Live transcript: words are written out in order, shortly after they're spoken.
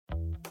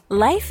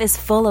Life is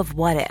full of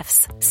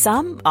what-ifs.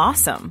 Some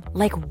awesome,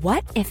 like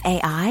what if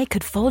AI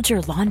could fold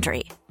your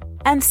laundry?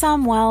 And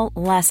some, well,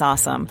 less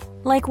awesome,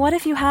 like what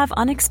if you have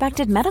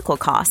unexpected medical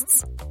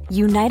costs?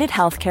 United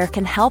Healthcare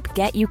can help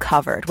get you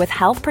covered with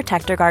Health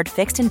Protector Guard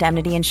fixed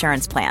indemnity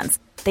insurance plans.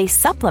 They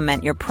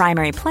supplement your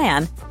primary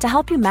plan to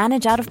help you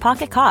manage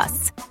out-of-pocket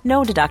costs.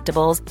 No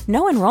deductibles,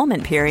 no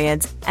enrollment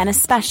periods, and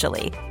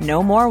especially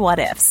no more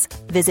what-ifs.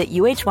 Visit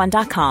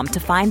uh1.com to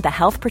find the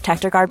Health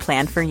Protector Guard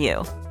plan for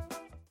you.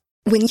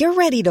 When you're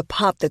ready to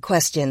pop the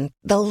question,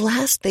 the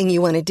last thing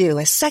you want to do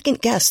is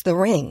second-guess the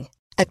ring.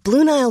 At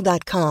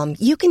BlueNile.com,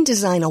 you can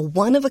design a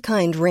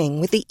one-of-a-kind ring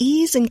with the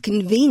ease and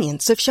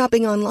convenience of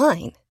shopping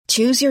online.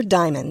 Choose your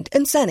diamond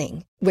and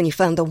setting. When you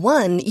find the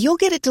one, you'll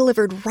get it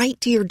delivered right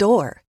to your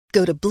door.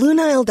 Go to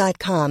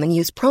BlueNile.com and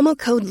use promo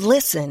code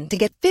LISTEN to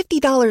get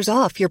 $50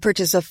 off your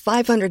purchase of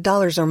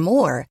 $500 or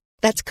more.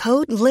 That's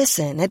code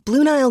LISTEN at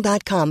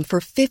BlueNile.com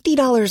for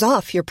 $50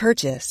 off your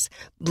purchase.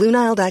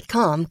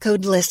 BlueNile.com,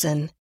 code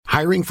LISTEN.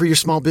 Hiring for your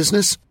small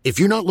business? If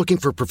you're not looking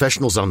for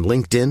professionals on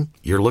LinkedIn,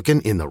 you're looking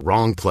in the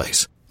wrong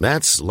place.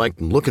 That's like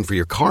looking for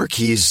your car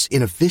keys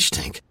in a fish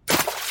tank.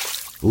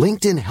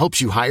 LinkedIn helps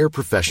you hire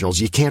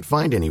professionals you can't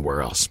find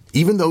anywhere else,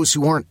 even those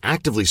who aren't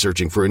actively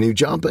searching for a new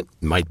job but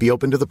might be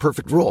open to the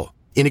perfect role.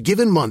 In a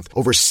given month,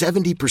 over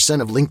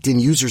 70% of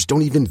LinkedIn users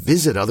don't even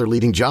visit other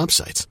leading job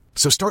sites.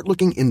 So start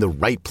looking in the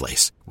right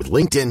place. With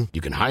LinkedIn, you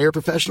can hire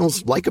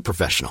professionals like a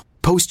professional.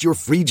 Post your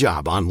free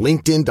job on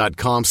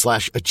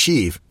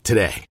linkedin.com/achieve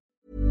today.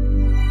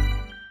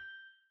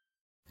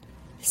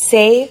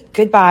 Say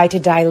goodbye to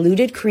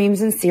diluted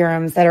creams and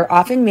serums that are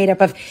often made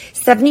up of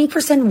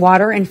 70%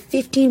 water and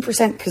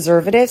 15%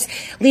 preservatives,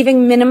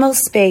 leaving minimal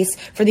space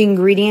for the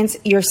ingredients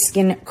your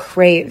skin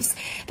craves.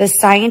 The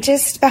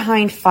scientists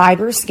behind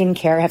Fiber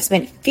Skincare have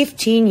spent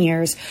 15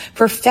 years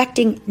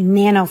perfecting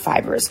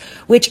nanofibers,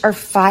 which are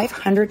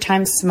 500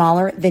 times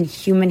smaller than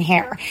human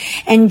hair.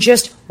 And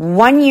just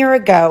 1 year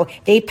ago,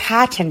 they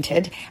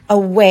patented a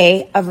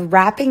way of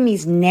wrapping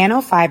these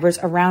nanofibers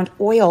around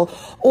oil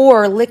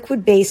or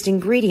liquid-based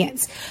ingredients.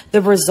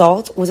 The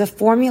result was a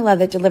formula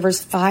that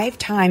delivers 5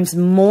 times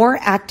more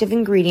active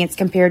ingredients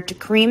compared to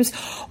creams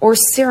or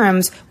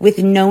serums with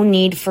no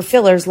need for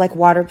fillers like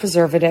water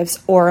preservatives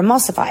or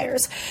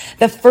emulsifiers.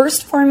 The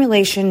first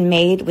formulation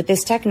made with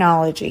this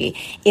technology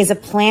is a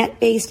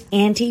plant-based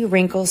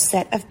anti-wrinkle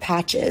set of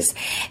patches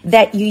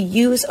that you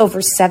use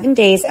over 7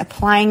 days,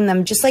 applying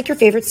them just like your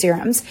favorite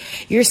serums.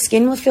 Your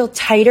skin will feel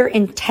tighter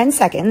in 10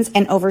 seconds,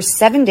 and over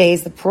 7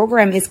 days, the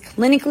program is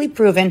clinically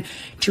proven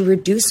to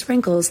reduce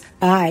wrinkles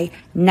by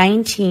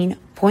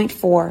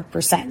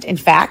 19.4%. In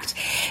fact,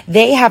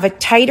 they have a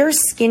tighter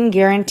skin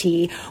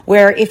guarantee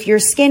where if your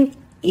skin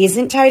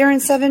isn't tighter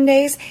in 7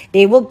 days,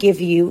 they will give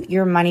you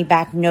your money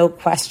back, no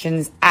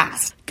questions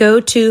asked. Go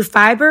to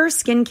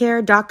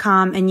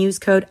fiberskincare.com and use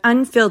code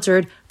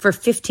UNFILTERED for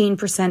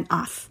 15%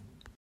 off.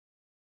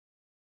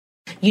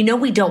 You know,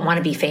 we don't want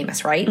to be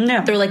famous, right?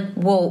 No. They're like,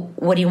 well,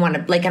 what do you want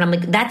to, like, and I'm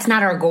like, that's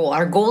not our goal.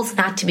 Our goal is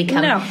not to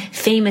become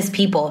famous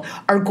people.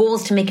 Our goal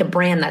is to make a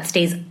brand that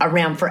stays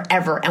around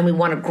forever, and we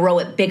want to grow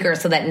it bigger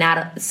so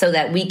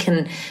that we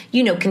can,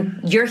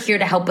 you're here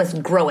to help us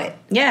grow it.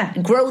 Yeah.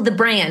 Grow the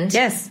brand.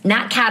 Yes.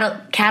 Not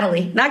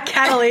cattily. Not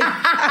cattily.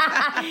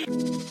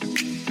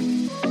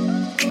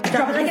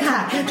 Drop it like it's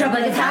hot. Drop it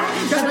like it's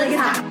hot. Drop it like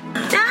it's hot.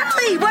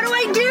 Natalie, what do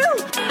I do?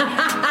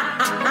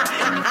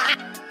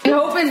 I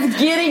hope it's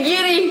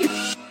giddy.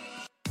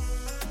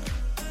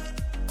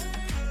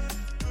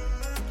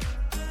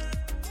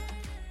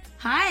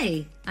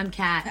 Hi, I'm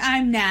Kat.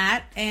 I'm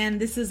Nat, and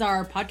this is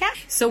our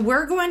podcast. So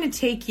we're going to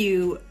take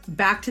you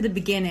back to the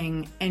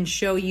beginning and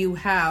show you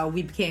how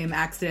we became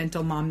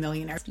accidental mom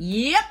millionaires.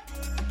 Yep.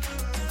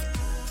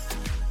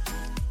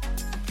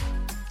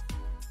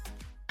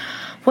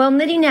 Well,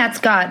 Nitty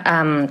Nat's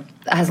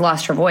has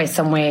lost her voice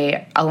some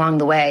way along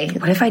the way.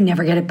 What if I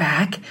never get it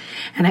back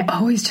and I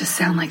always just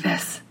sound like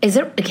this? Is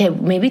it okay?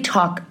 Maybe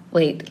talk.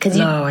 Wait, because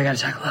I gotta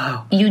talk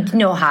low. You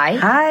know high.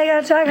 I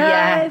gotta talk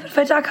high. But if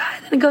I talk high,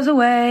 then it goes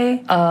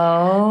away.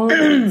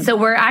 Oh, so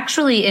we're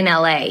actually in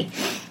LA,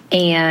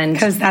 and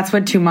because that's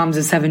what 2 Moms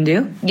of 7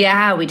 do.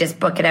 Yeah, we just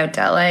book it out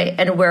to LA,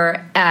 and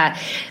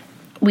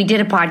we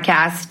did a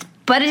podcast,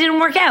 but it didn't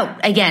work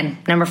out. Again,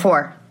 number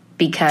 4.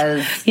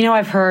 Because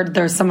I've heard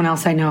there's someone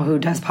else I know who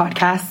does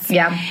podcasts.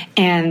 Yeah.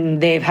 And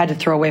they've had to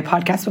throw away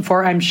podcasts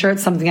before. I'm sure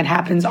it's something that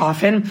happens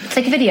often. It's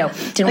like a video.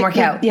 Didn't work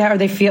out. Yeah, or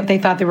they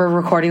thought they were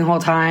recording the whole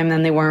time,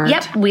 then they weren't.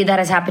 Yep. That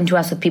has happened to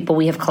us with people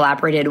we have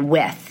collaborated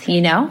with,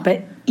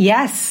 But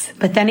yes.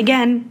 But then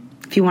again,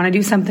 if you want to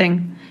do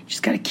something, you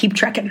just got to keep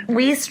trekking.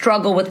 We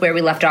struggle with where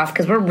we left off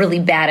because we're really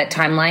bad at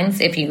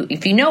timelines.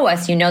 If you know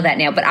us, you know that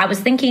now. But I was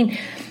thinking,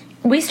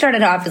 we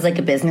started off as like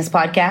a business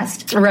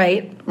podcast.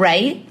 Right?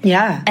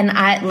 Yeah. And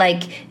I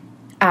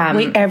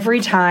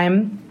every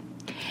time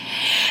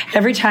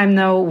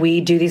though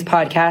we do these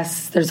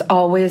podcasts, there's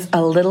always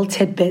a little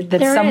tidbit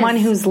that someone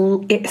who's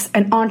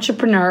an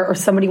entrepreneur or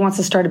somebody who wants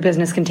to start a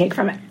business can take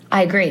from it.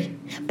 I agree.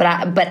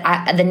 But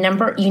the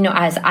number,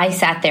 as I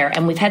sat there,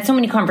 and we've had so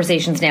many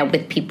conversations now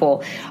with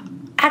people,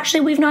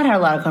 Actually, we've not had a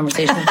lot of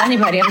conversations with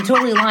anybody. I'm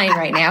totally lying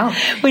right now.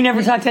 We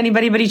never talk to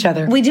anybody but each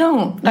other. We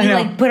don't. We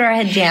like put our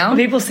head down. When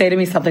people say to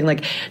me something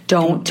like,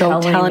 don't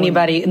tell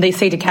anybody. And they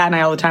say to Kat and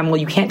I all the time,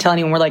 well, you can't tell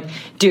anyone. We're like,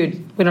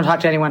 dude, we don't talk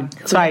to anyone.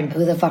 It's fine.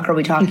 Who the fuck are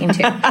we talking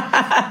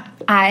to?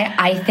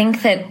 I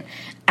think that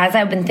as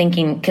I've been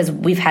thinking, because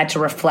we've had to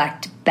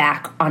reflect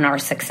back on our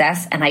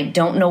success, and I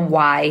don't know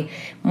why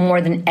more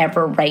than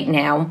ever right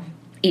now,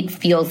 it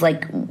feels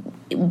like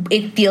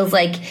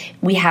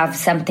we have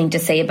something to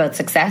say about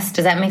success.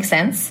 Does that make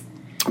sense?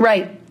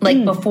 Right.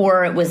 Like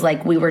before it was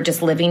like we were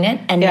just living it,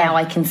 and now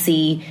I can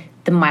see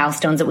the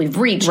milestones that we've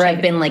reached. Right.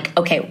 I've been like,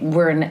 okay,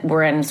 we're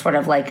in sort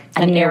of like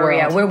an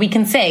area where we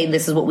can say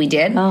this is what we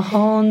did. A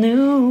whole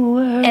new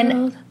world.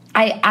 And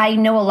I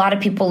know a lot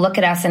of people look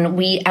at us, and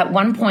we, at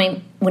one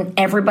point when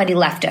everybody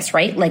left us,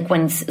 right? Like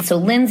so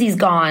Lindsay's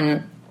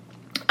gone.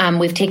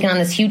 We've taken on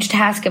this huge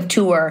task of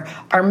tour.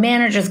 Our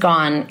manager's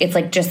gone. It's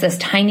like just this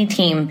tiny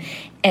team.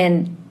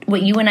 And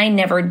what you and I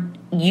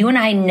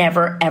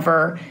never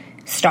ever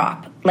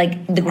stop.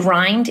 Like the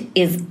grind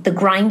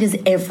is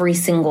every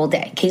single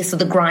day. Okay, so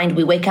the grind,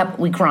 we wake up,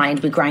 we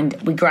grind.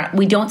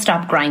 We don't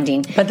stop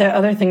grinding. But the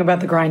other thing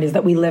about the grind is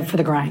that we live for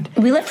the grind.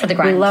 We live for the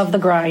grind. We love the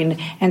grind,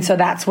 and so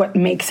that's what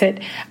makes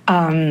it.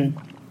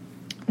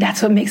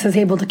 That's what makes us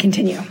able to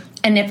continue.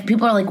 And if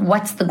people are like,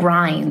 what's the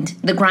grind?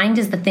 The grind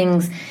is the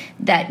things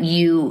that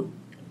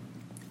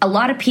a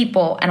lot of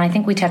people, and I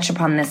think we touched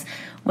upon this,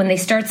 when they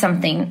start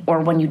something or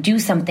when you do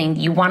something,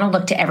 you want to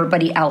look to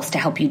everybody else to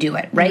help you do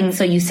it, right? Mm-hmm.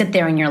 So you sit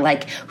there and you're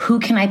like, who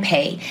can I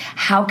pay?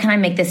 How can I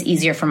make this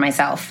easier for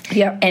myself?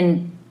 Yep.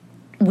 And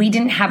we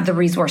didn't have the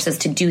resources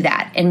to do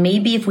that. And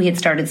maybe if we had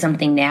started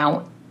something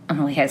now,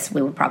 we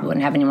probably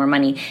wouldn't have any more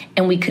money,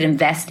 and we could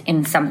invest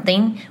in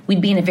something, we'd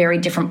be in a very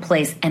different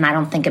place, and I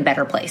don't think a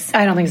better place.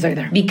 I don't think so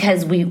either.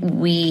 Because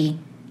we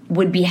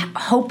would be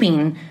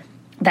hoping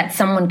that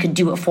someone could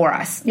do it for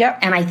us. Yep.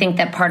 And I think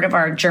that part of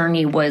our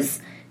journey was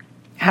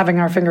having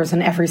our fingers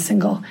in every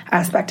single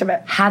aspect of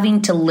it.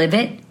 Having to live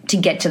it to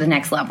get to the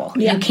next level.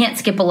 Yeah. You can't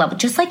skip a level,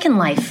 just like in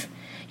life.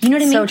 You know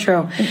what I mean? So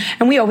true.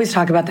 And we always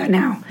talk about that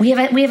now. We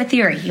have a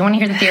theory. You want to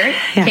hear the theory?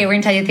 Yeah. Okay, we're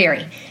going to tell you a theory.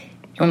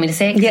 You want me to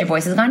say it because your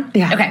voice is gone?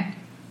 Yeah. Okay.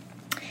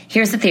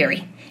 Here's the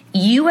theory.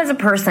 You as a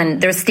person,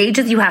 there's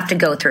stages you have to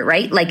go through,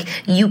 right? Like,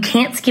 you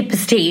can't skip a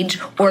stage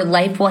or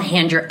life will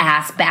hand your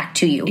ass back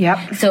to you.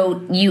 Yep.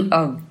 So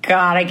oh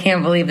God, I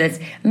can't believe this.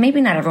 Maybe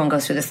not everyone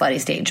goes through the slutty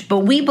stage, but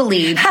we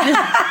believe...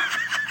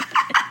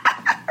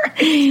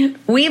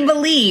 we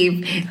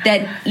believe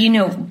that,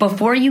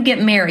 before you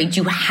get married,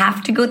 you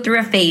have to go through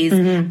a phase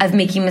of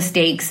making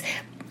mistakes,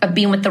 of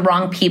being with the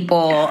wrong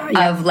people,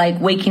 of like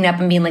waking up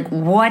and being like,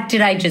 what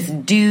did I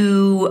just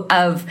do?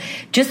 Of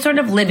just sort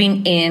of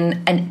living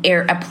in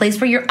a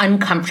place where you're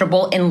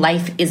uncomfortable and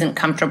life isn't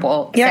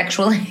comfortable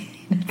sexually.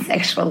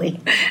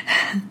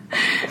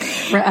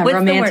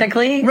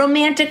 Romantically,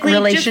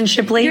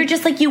 relationshiply. You're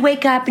just like, you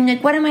wake up and you're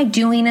like, what am I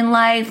doing in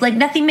life? Like,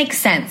 nothing makes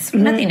sense.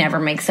 Nothing ever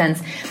makes sense.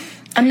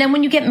 And then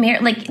when you get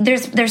married, like,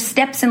 there's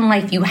steps in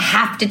life you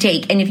have to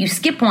take, and if you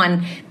skip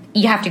one,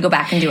 you have to go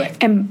back and do it.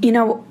 And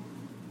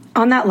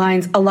on that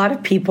lines, a lot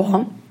of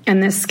people,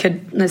 and this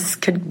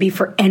could be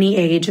for any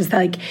age, is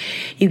like,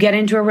 you get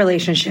into a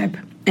relationship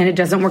and it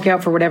doesn't work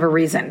out for whatever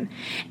reason,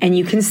 and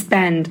you can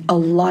spend a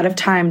lot of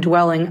time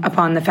dwelling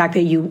upon the fact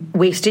that you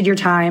wasted your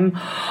time,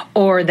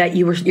 or that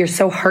you're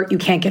so hurt you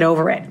can't get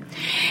over it.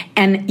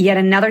 And yet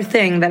another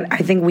thing that I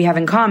think we have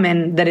in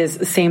common, that is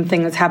the same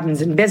thing that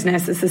happens in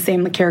business, it's the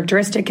same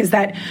characteristic, is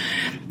that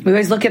we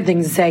always look at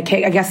things and say,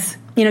 okay, I guess,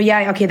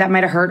 that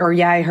might have hurt, or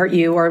I hurt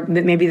you, or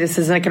maybe this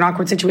is like an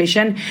awkward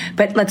situation,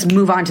 but let's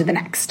move on to the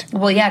next.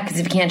 Well, yeah, because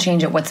if you can't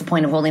change it, what's the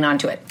point of holding on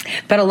to it?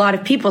 But a lot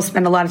of people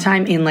spend a lot of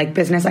time in like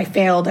business. I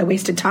failed, I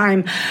wasted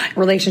time.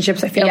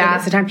 Relationships, I failed, I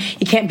wasted time.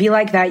 You can't be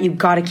like that. You've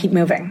got to keep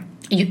moving.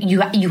 You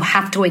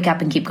have to wake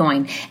up and keep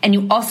going, and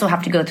you also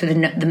have to go through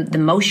the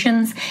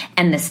motions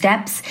and the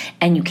steps.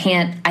 And you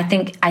can't. I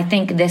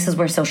think this is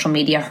where social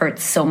media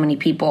hurts so many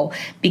people,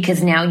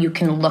 because now you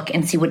can look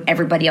and see what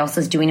everybody else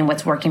is doing and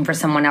what's working for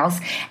someone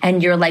else,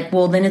 and you're like,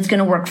 well, then it's going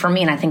to work for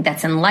me. And I think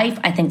that's in life.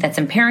 I think that's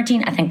in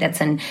parenting. I think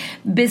that's in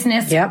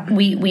business. Yep.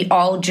 We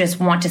all just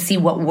want to see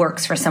what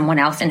works for someone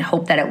else and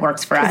hope that it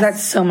works for us.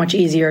 That's so much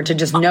easier to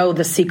just know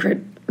the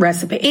secret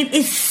recipe. It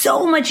is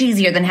so much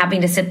easier than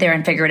having to sit there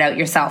and figure it out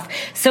yourself.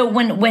 So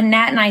when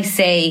Nat and I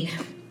say,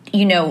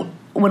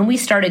 when we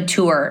started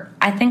tour,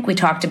 I think we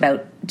talked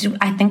about,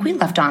 I think we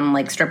left on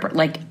like stripper,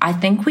 like I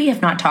think we have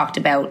not talked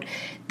about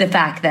the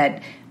fact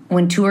that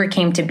when tour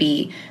came to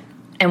be,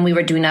 and we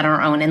were doing that on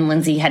our own, and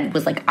Lindsay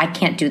was like, I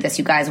can't do this,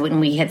 you guys. When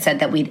we had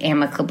said that we'd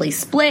amicably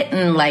split,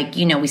 and like,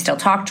 we still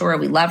talk to her,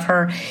 we love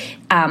her.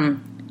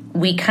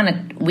 We kind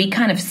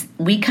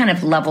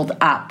of leveled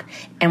up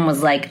and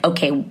was like,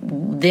 okay,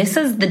 this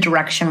is the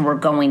direction we're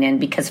going in,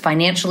 because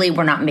financially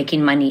we're not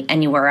making money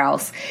anywhere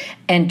else.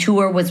 And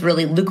tour was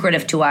really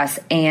lucrative to us,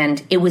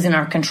 and it was in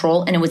our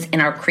control, and it was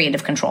in our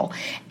creative control.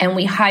 And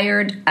we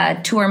hired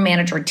a tour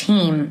manager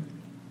team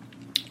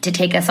to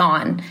take us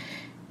on.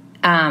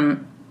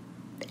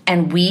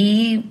 And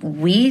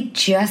we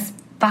just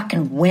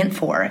fucking went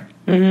for it.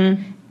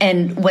 Mm-hmm.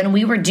 And when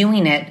we were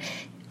doing it,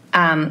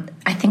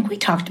 I think we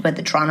talked about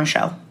the Toronto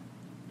show.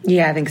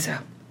 Yeah, I think so.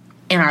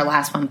 In our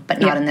last one, but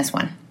not in this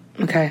one.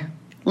 Okay.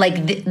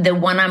 Like the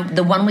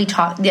one we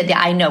talked. Yeah,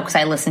 I know because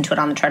I listened to it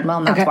on the treadmill,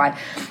 and that's why.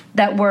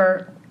 That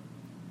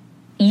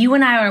you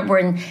and I were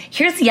in.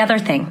 Here's the other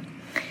thing.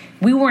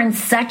 We were in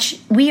such.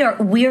 We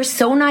are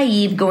so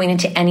naive going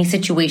into any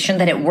situation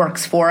that it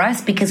works for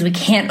us because we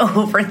can't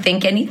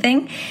overthink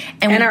anything,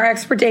 and our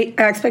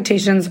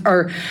expectations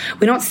are.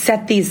 We don't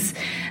set these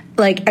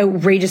like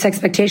outrageous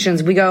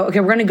expectations. We go, okay,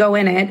 we're going to go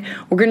in it.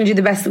 We're going to do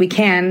the best that we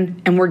can,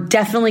 and we're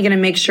definitely going to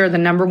make sure the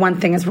number one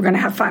thing is we're going to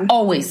have fun.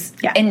 Always.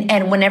 Yeah.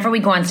 And whenever we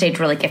go on stage,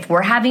 we're like, if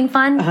we're having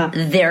fun,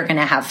 they're going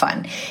to have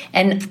fun.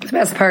 And the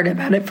best part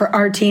about it for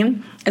our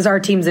team is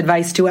our team's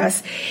advice to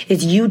us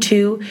is you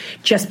two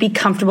just be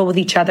comfortable with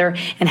each other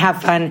and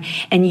have fun,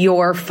 and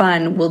your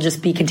fun will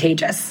just be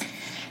contagious.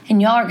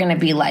 And y'all are going to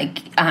be like,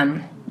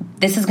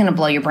 this is going to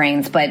blow your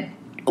brains, but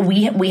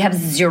we have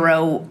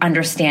zero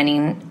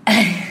understanding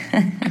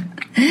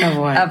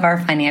of our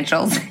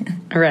financials.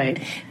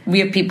 Right. We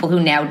have people who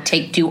now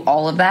do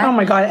all of that. Oh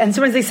my God. And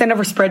sometimes they send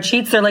over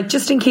spreadsheets. They're like,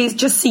 just in case,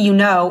 just so you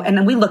know. And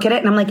then we look at it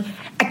and I'm like,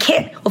 I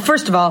can't. Well,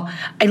 first of all,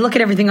 I look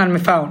at everything on my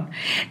phone.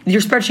 Your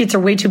spreadsheets are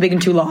way too big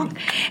and too long.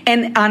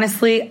 And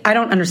honestly, I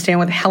don't understand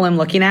what the hell I'm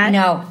looking at.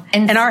 No.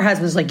 And our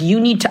husband's like, you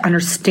need to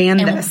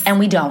understand this. And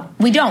we don't.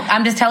 We don't.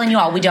 I'm just telling you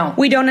all, we don't.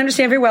 We don't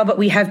understand very well, but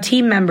we have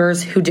team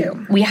members who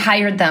do. We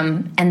hired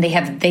them and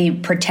they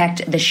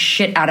protect the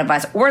shit out of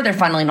us, or they're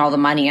funneling all the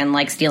money and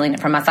like stealing it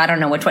from us. I don't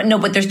know which one. No,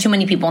 but there's too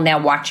many people now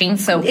watching.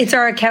 So it's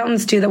our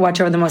accountants too that watch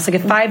over the most. Like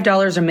if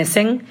 $5 are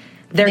missing,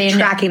 they're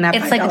tracking that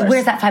 $5. It's like,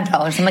 where's that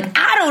 $5? I'm like,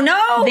 I don't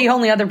know. The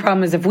only other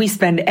problem is if we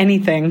spend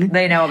anything,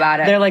 they know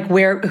about it. They're like,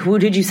 who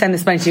did you send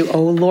this money to?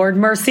 Oh, Lord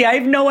mercy, I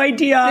have no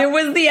idea. It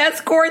was the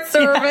escort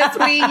service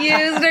we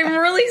used. I'm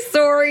really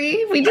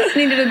sorry. We just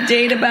needed a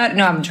date about it.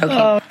 No, I'm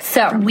joking.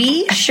 So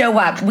we show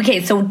up.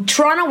 Okay, so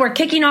Toronto, we're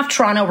kicking off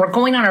Toronto. We're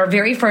going on our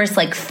very first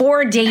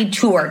 4-day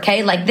tour,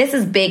 okay? Like this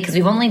is big because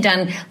we've only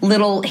done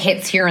little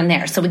hits here and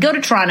there. So we go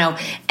to Toronto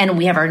and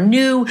we have our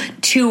new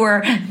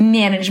tour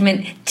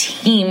management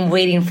team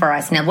waiting for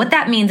us. Now, what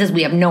that means is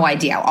we have no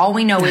idea. All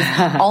we know is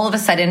all of a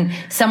sudden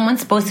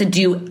someone's supposed to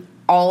do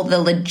all the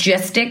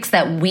logistics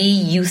that we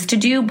used to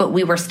do, but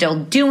we were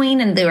still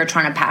doing, and they were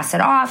trying to pass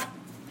it off.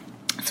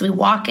 So we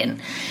walk in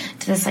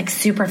to this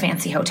super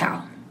fancy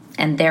hotel,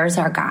 and there's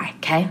our guy,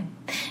 okay?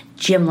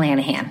 Jim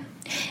Lanahan.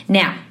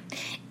 Now,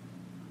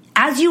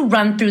 as you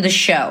run through the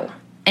show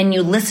and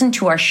you listen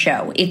to our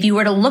show, if you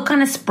were to look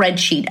on a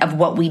spreadsheet of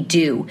what we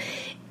do,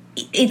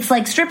 it's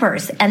like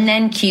strippers, and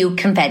then cue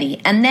confetti,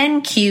 and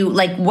then cue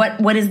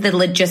what is the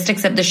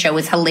logistics of the show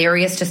is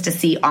hilarious just to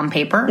see on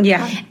paper.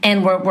 Yeah.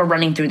 And we're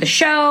running through the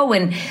show,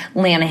 and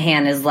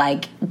Lanahan is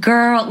like,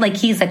 girl,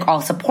 he's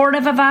all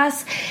supportive of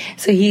us.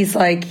 So he's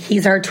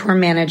our tour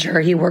manager.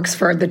 He works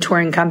for the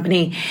touring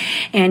company,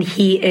 and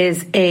he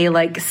is a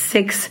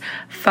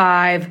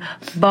 6'5",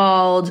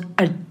 bald,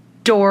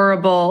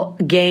 adorable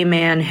gay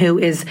man who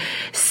is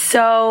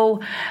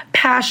so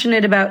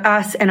passionate about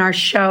us and our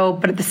show,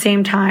 but at the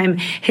same time,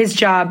 his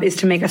job is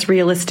to make us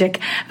realistic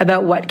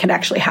about what can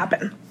actually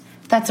happen.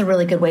 That's a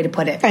really good way to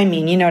put it. I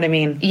mean, you know what I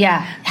mean?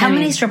 Yeah. How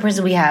many strippers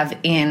do we have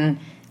in...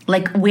 I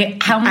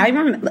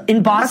remember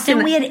in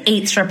Boston we had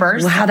 8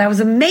 strippers. Wow, that was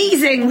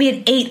amazing. We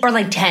had 8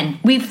 or 10.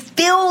 We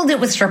filled it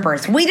with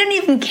strippers. We didn't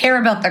even care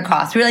about their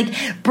cost. We were like,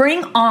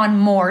 bring on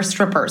more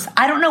strippers.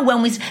 I don't know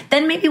when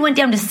then maybe went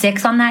down to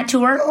 6 on that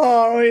tour.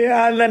 Oh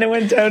yeah, and then it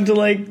went down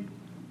to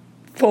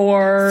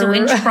 4. So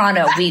in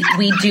Toronto,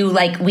 we do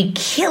we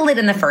kill it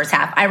in the first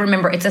half. I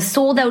remember it's a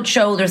sold out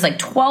show. There's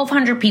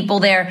 1,200 people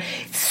there.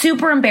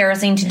 Super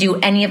embarrassing to do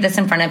any of this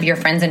in front of your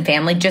friends and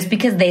family just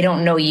because they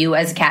don't know you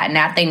as Kat and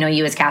Nat. They know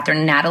you as Catherine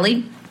and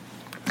Natalie.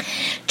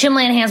 Jim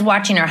Lanahan's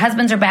watching. Our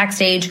husbands are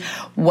backstage.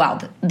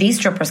 Well, these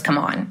strippers come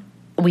on.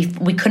 We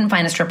couldn't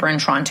find a stripper in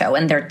Toronto,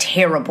 and they're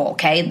terrible,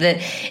 okay?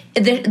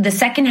 The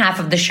second half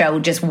of the show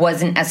just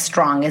wasn't as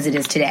strong as it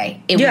is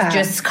today. It was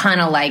just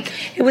kind of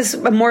it was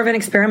more of an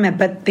experiment,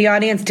 but the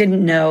audience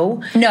didn't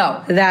know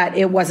that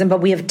it wasn't, but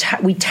we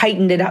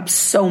tightened it up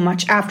so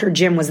much after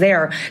Jim was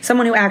there.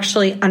 Someone who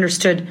actually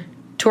understood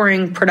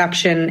touring,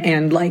 production,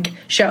 and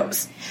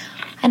shows.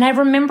 And I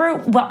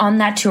remember on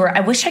that tour, I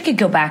wish I could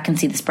go back and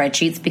see the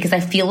spreadsheets because I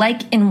feel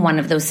like in one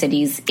of those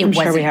cities, I'm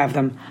sure we have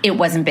them. It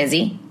wasn't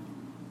busy.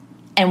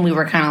 And we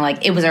were kind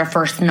of it was our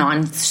first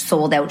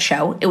non-sold out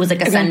show. It was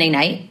a Sunday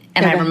night.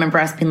 And I remember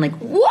us being like,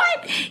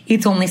 what?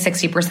 It's only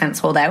 60%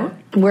 sold out.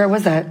 Where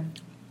was that?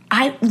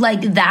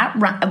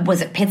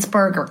 Was it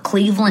Pittsburgh or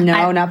Cleveland?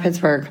 No, not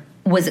Pittsburgh.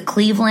 Was it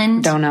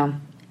Cleveland? Don't know.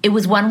 It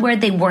was one where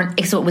they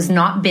weren't, so it was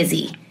not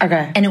busy.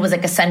 Okay. And it was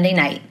a Sunday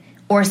night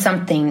or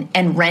something.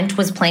 And Rent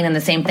was playing in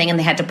the same thing, and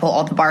they had to pull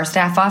all the bar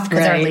staff off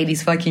because our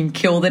ladies fucking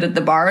killed it at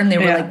the bar. And they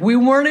were we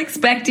weren't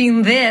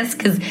expecting this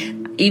because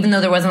even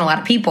though there wasn't a lot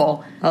of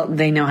people. Well,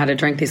 they know how to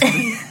drink these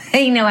things.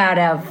 They know how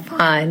to have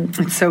fun.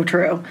 It's so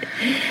true.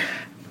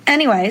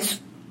 Anyways,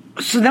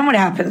 so then what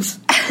happens?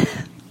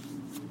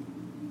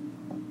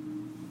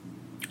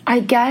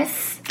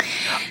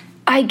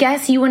 I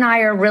guess you and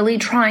I are really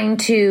trying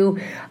to,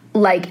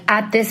 like,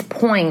 at this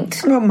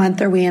point. What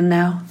month are we in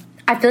now?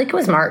 I feel like it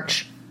was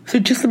March. So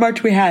just the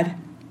March we had.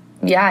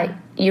 Yeah,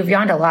 you've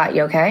yawned a lot.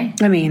 You okay?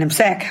 I mean, I'm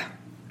sick.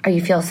 Are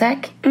you feel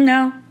sick?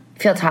 No.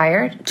 Feel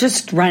tired?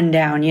 Just run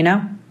down, you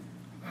know?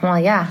 Well,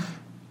 yeah.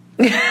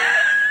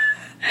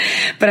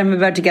 But I'm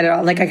about to get it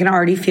all. Like, I can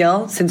already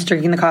feel, since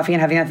drinking the coffee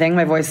and having that thing,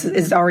 my voice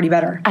is already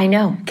better. I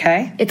know.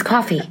 Okay? It's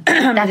coffee.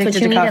 That's what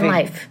you need in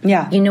life.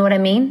 Yeah. You know what I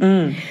mean?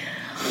 Mm.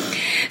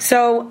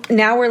 So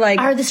now we're like...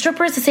 Are the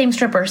strippers the same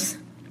strippers?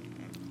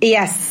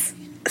 Yes.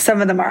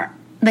 Some of them are.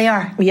 They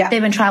are? Yeah.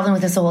 They've been traveling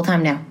with us the whole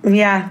time now?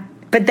 Yeah.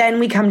 But then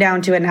we come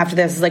down to it, and after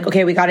this, it's like,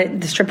 okay, we got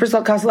it. The strippers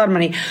cost a lot of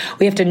money.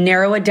 We have to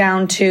narrow it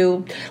down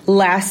to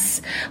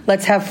less.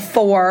 Let's have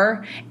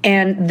 4.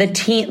 And the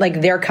team,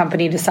 like, their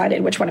company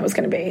decided which one it was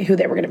going to be, who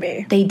they were going to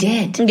be. They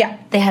did? Yeah.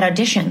 They had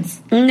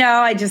auditions? No,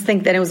 I just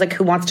think that it was like,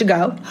 who wants to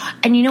go?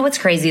 And you know what's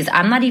crazy is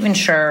I'm not even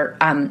sure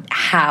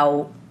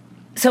how...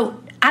 So...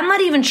 I'm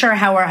not even sure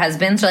how our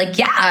husbands are like,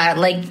 yeah,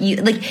 like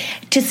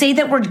to say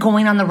that we're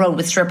going on the road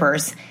with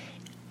strippers.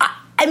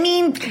 I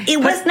mean, it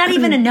was not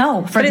even a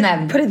no from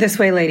them. Put it this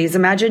way, ladies.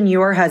 Imagine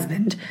your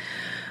husband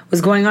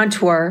was going on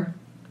tour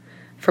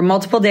for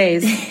multiple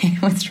days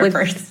with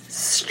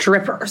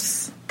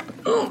strippers.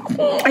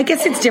 I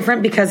guess it's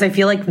different because I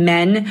feel like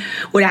men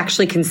would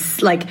actually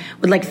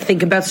would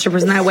think about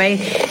strippers in that way,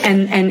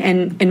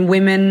 and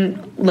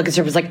women look at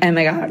strippers like, oh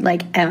my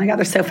god,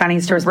 they're so funny.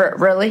 Strippers,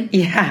 really?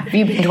 Yeah. Have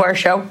you been to our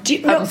show?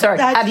 I'm sorry.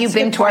 Have you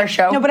been to our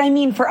show? No, but I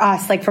mean for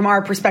us, like from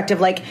our perspective,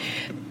 like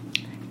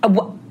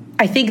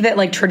I think that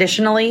like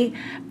traditionally,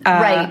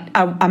 right,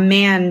 a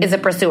man is a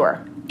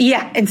pursuer.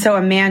 Yeah, and so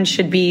a man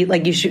should be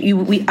like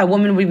a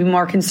woman would be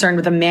more concerned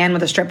with a man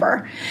with a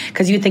stripper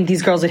because you think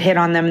these girls would hit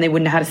on them and they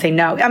wouldn't know how to say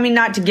no. I mean,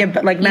 not to give,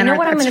 but like men are strong. You know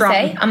what I'm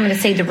going to say? I'm going to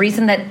say the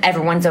reason that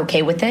everyone's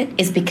okay with it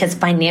is because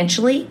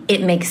financially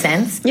it makes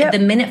sense. Yep. The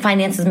minute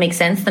finances make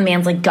sense, the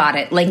man's like, got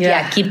it. Like,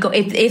 yeah keep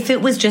going. If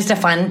it was just a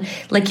fun,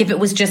 like if it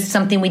was just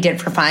something we did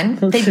for fun,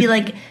 they'd be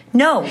like,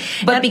 no.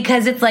 But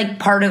because it's like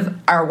part of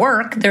our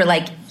work, they're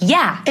like,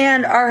 yeah.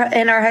 And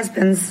our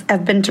husbands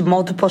have been to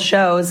multiple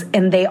shows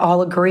and they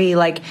all agree,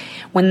 like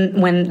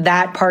when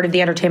that part of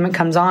the entertainment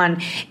comes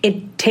on,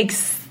 it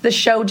takes the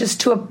show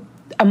just to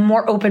a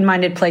more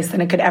open-minded place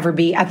than it could ever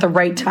be at the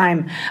right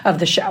time of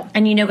the show.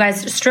 And you know,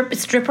 guys,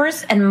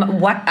 strippers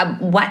and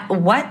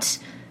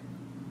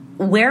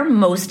where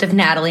most of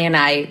Natalie,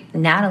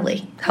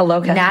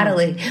 hello, Catherine.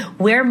 Natalie,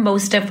 where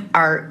most of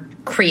our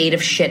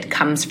creative shit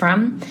comes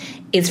from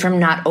is from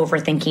not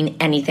overthinking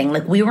anything.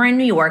 Like, we were in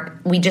New York,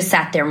 we just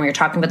sat there and we were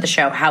talking about the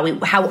show, how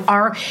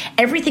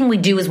everything we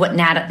do is what why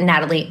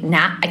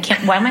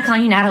am I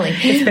calling you Natalie?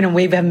 It's been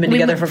we haven't been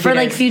together for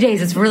a few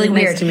days. It's really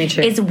weird. Nice to meet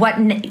you. It's what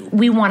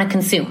we want to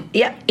consume.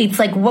 Yeah. It's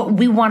like what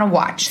we want to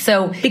watch.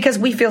 So because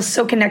we feel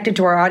so connected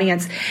to our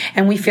audience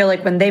and we feel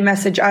like when they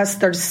message us,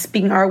 they're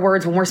speaking our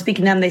words. When we're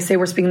speaking them, they say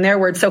we're speaking their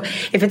words. So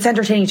if it's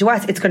entertaining to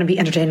us, it's going to be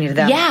entertaining to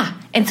them. Yeah.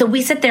 And so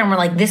we sit there and we're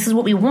like, this is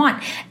what we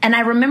want. And I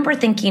remember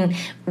thinking,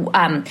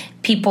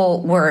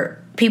 people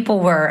were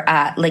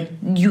like,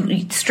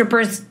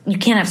 strippers, you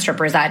can't have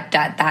strippers,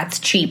 that's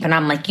cheap. And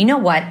I'm like, you know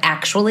what,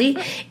 actually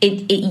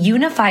it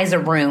unifies a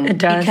room. It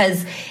does.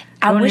 Because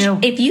I wish,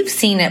 if you've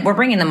seen it, we're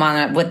bringing them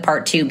on with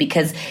part 2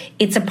 because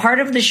it's a part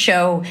of the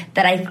show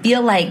that I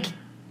feel like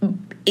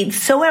it's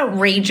so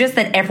outrageous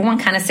that everyone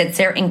kind of sits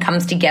there and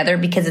comes together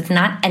because it's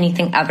not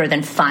anything other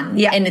than fun.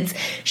 Yeah. And it's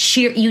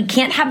sheer, you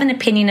can't have an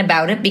opinion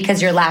about it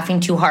because you're laughing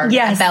too hard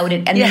about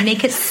it. And they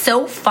make it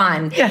so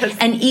fun. Yes.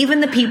 And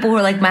even the people who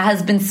are like, my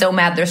husband's so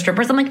mad they're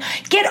strippers, I'm like,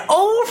 get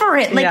over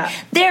it. Like,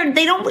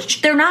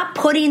 they're not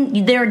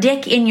putting their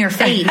dick in your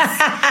face.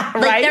 Like,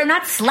 right? They're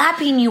not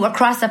slapping you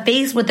across the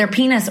face with their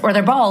penis or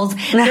their balls.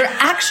 They're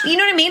actually, you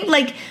know what I mean?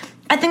 Like,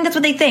 I think that's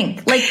what they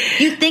think. Like,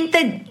 you think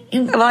that...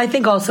 Well, I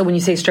think also when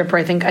you say stripper,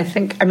 I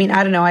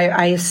don't know,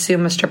 I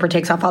assume a stripper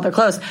takes off all their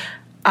clothes.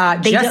 You're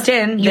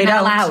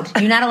not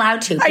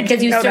allowed to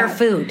because you serve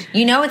food.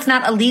 You know, it's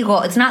not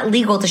illegal. It's not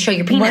legal to show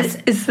your penis.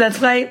 That's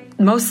why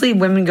mostly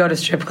women go to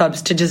strip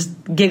clubs to just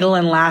giggle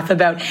and laugh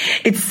about.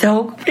 It's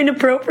so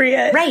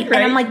inappropriate, right? And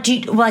I'm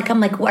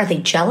like, are they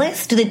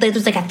jealous?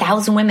 There's like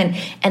 1,000 women,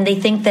 and they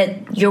think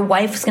that your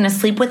wife's going to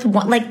sleep with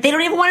one. Like, they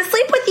don't even want to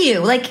sleep with you.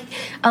 Like,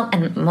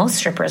 and most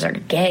strippers are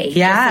gay.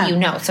 Yeah, so you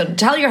know. So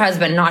tell your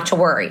husband not to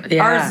worry.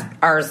 Yeah.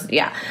 Ours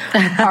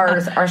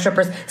are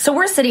strippers. So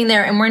we're sitting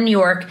there, and we're in New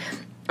York.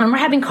 And we're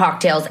having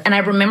cocktails, and I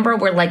remember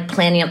we're like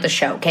planning out the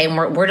show, okay? And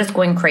we're just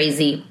going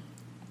crazy.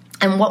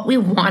 And what we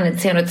wanted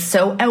sounded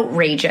so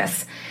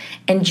outrageous.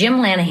 And Jim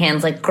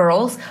Lanahan's like,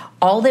 girls,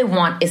 all they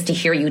want is to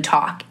hear you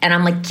talk. And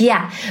I'm like,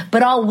 yeah,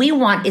 but all we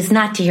want is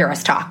not to hear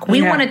us talk.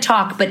 We want to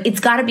talk, but it's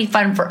got to be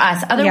fun for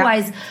us.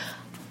 Otherwise,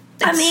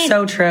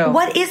 so true.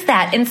 What is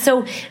that? And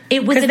so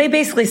it was... Because they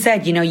basically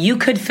said, you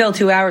could fill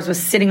 2 hours with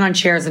sitting on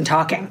chairs and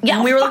talking. Yeah,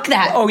 and we were fuck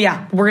that. Oh,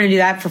 yeah, we're going to do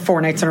that for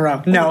 4 nights in a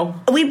row. No.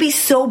 We'd be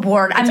so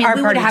bored. It's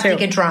we would have to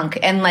get drunk,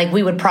 and,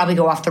 we would probably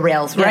go off the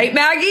rails, right,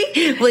 Maggie?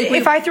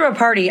 If I throw a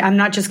party, I'm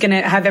not just going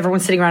to have everyone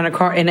sitting around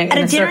in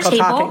a circle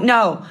talking.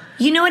 No.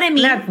 You know what I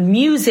mean? Have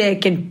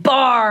music and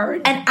bar.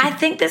 And I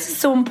think this is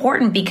so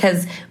important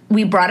because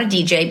we brought a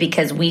DJ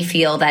because we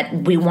feel that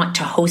we want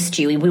to host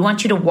you. We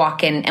want you to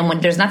walk in, and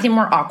when there's nothing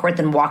more awkward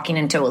than walking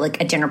into a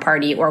dinner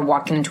party or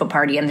walking into a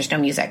party and there's no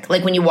music.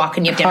 Like when you walk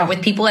and you have dinner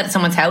with people at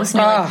someone's house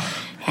and you're like,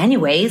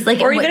 anyways.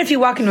 Or even if you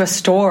walk into a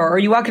store or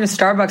you walk into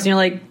Starbucks and you're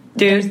like,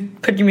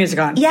 dude, put your music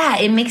on. Yeah,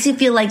 it makes you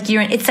feel like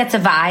it sets a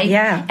vibe.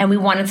 Yeah. And we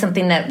wanted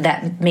something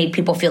that made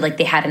people feel like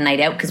they had a night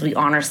out because we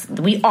honor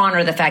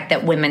the fact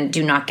that women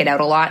do not get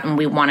out a lot, and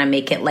we want to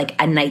make it like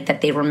a night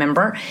that they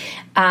remember.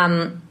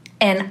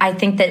 And I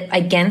think that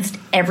against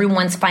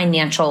everyone's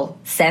financial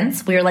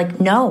sense, we were like,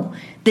 no,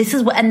 this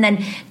is what. And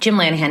then Jim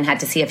Lanahan had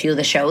to see a few of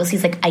the shows.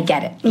 He's like, I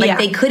get it.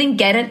 They couldn't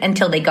get it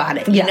until they got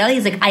it. You know,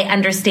 he's like, I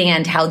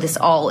understand how this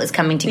all is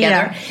coming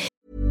together. Yeah.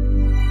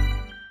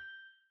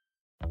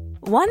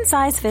 One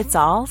size fits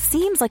all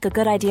seems like a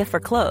good idea for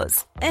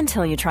clothes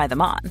until you try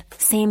them on.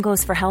 Same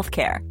goes for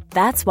healthcare.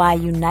 That's why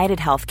United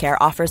Healthcare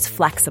offers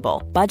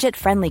flexible,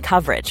 budget-friendly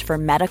coverage for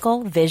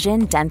medical,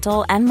 vision,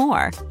 dental, and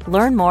more.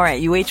 Learn more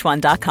at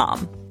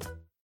UH1.com.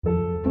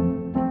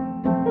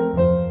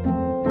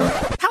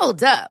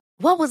 Hold up.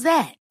 What was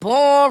that?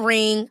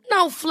 Boring.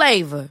 No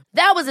flavor.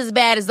 That was as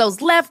bad as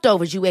those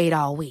leftovers you ate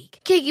all week.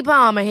 Keke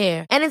Palmer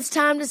here. And it's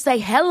time to say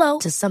hello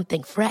to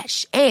something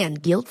fresh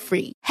and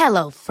guilt-free.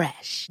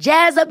 HelloFresh.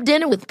 Jazz up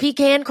dinner with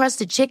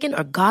pecan-crusted chicken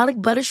or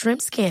garlic butter shrimp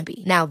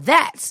scampi. Now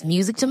that's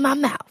music to my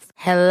mouth.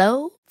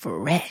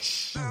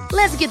 HelloFresh.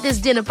 Let's get this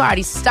dinner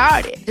party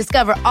started.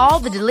 Discover all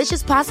the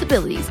delicious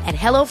possibilities at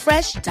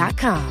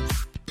HelloFresh.com.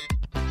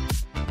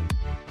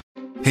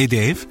 Hey,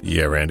 Dave.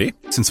 Yeah, Randy.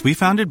 Since we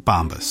founded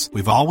Bombas,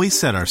 we've always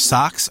said our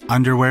socks,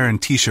 underwear,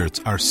 and T-shirts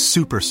are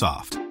super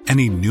soft.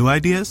 Any new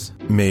ideas?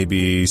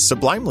 Maybe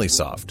sublimely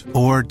soft.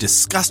 Or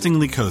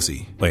disgustingly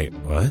cozy. Wait,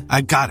 what?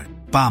 I got it.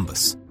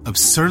 Bombas.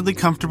 Absurdly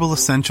comfortable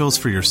essentials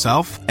for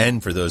yourself.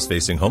 And for those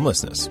facing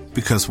homelessness.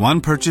 Because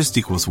one purchased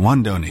equals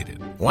one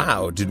donated.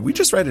 Wow, did we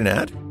just write an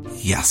ad?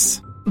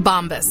 Yes.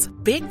 Bombas.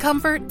 Big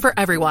comfort for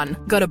everyone.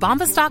 Go to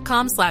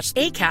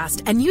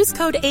bombas.com/ACAST and use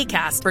code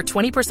ACAST for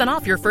 20%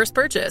 off your first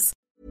purchase.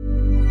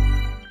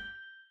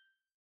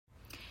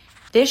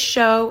 This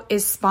show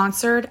is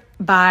sponsored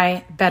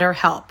by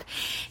BetterHelp.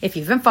 If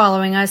you've been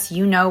following us,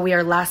 you know we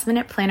are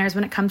last-minute planners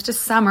when it comes to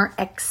summer,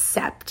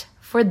 except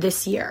for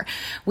this year.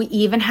 We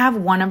even have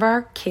one of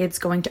our kids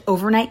going to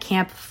overnight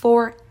camp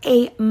for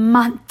a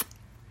month.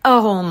 A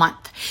whole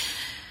month.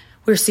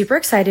 We're super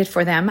excited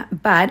for them,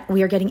 but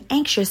we are getting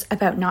anxious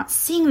about not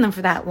seeing them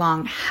for that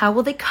long. How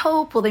will they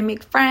cope? Will they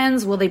make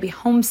friends? Will they be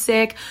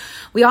homesick?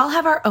 We all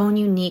have our own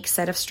unique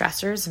set of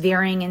stressors,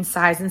 varying in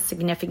size and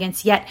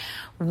significance, yet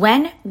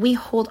when we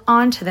hold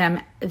on to them,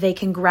 they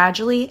can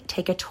gradually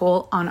take a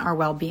toll on our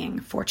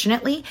well-being.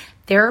 Fortunately,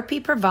 therapy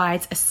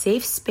provides a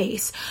safe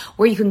space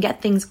where you can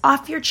get things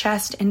off your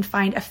chest and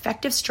find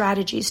effective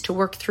strategies to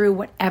work through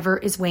whatever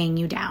is weighing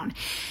you down.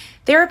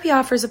 Therapy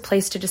offers a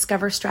place to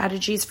discover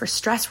strategies for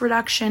stress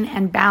reduction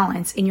and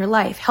balance in your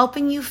life,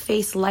 helping you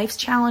face life's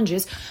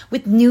challenges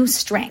with new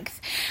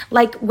strength.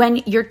 Like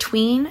when your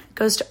tween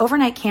goes to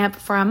overnight camp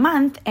for a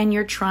month and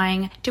you're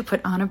trying to put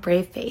on a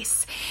brave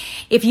face.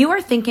 If you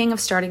are thinking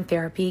of starting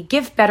therapy,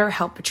 give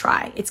BetterHelp a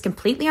try. It's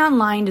completely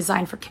online,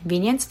 designed for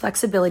convenience,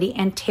 flexibility,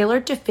 and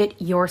tailored to fit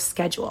your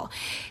schedule.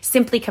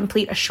 Simply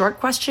complete a short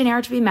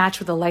questionnaire to be matched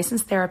with a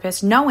licensed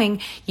therapist, knowing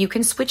you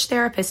can switch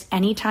therapists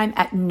anytime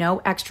at no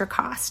extra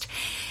cost.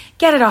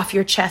 Get it off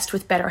your chest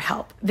with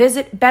BetterHelp.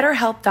 Visit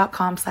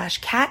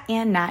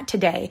betterhelp.com/catandnat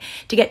today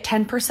to get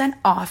 10%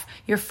 off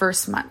your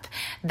first month.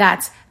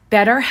 That's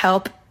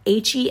BetterHelp,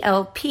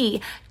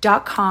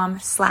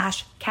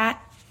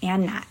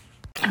 HELP.com/catandnat.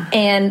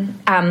 And,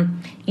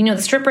 the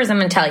strippers, I'm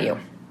going to tell you,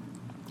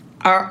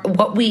 are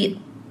what we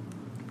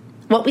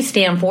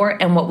stand for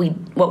and what we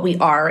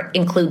are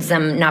includes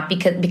them, not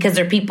because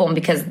they're people and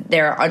because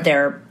they're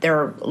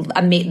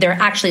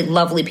actually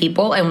lovely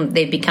people and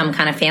they've become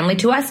kind of family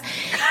to us.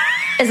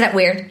 Is that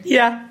weird?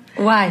 Yeah.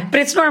 Why?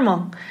 But it's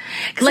normal.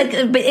 But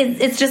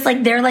it's just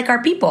like they're like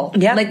our people.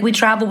 Yeah. Like we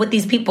travel with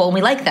these people and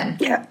we like them.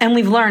 Yeah. And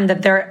we've learned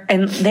that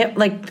I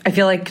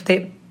feel like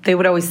they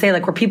would always say,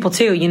 like, we're people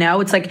too,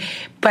 It's like,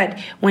 but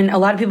when a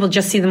lot of people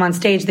just see them on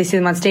stage, they see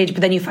them on stage,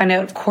 but then you find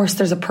out, of course,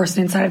 there's a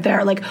person inside of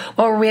there. Like,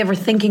 what were we ever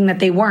thinking that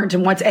they weren't?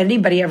 And what's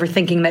anybody ever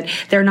thinking that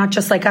they're not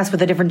just like us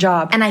with a different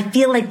job? And I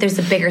feel like there's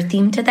a bigger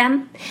theme to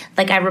them.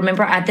 Like, I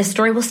remember this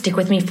story will stick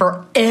with me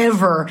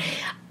forever.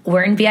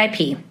 We're in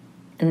VIP,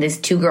 and these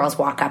two girls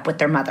walk up with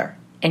their mother.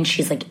 And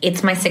she's like,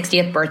 it's my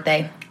 60th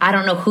birthday. I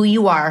don't know who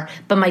you are,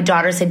 but my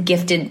daughters had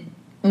gifted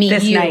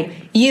night.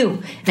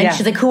 You. And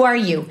she's like, who are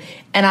you?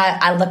 And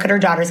I look at her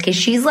daughter's case.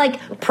 She's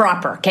like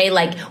proper, okay?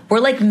 Like, we're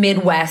like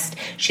Midwest.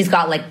 She's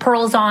got like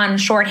pearls on,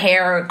 short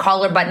hair,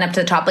 collar button up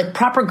to the top, like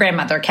proper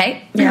grandmother,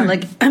 okay? Yeah,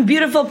 like a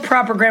beautiful,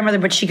 proper grandmother,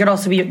 but she could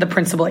also be the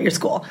principal at your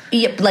school.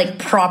 Yep, like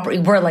proper.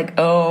 We're like,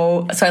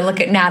 oh. So I look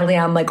at Natalie,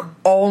 I'm like,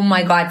 oh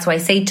my God. So I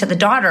say to the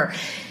daughter,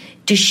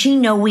 does she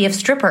know we have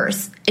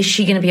strippers? Is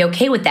she going to be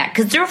okay with that?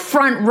 Because they're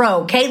front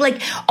row, okay?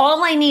 Like,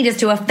 all I need is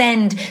to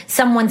offend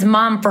someone's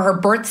mom for her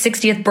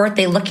 60th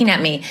birthday looking at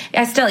me.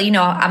 I still,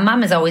 a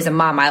mom is always a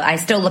mom. I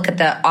still look at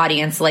the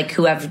audience, like,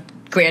 who have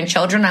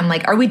grandchildren. I'm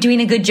like, are we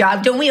doing a good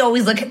job? Don't we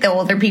always look at the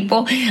older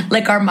people,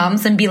 like our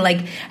moms, and be like,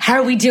 how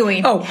are we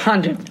doing? Oh,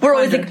 100. We're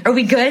always like, are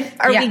we good?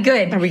 Are we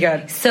good? Are we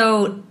good?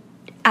 So,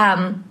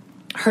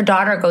 her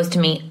daughter goes to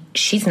me,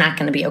 she's not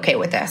going to be okay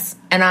with this.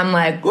 And I'm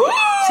like,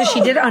 so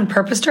she did it on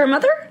purpose to her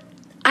mother?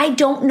 I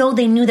don't know.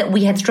 They knew that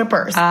we had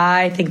strippers.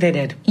 I think they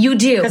did. You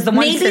do.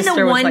 Maybe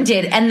the one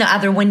did and the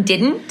other one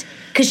didn't.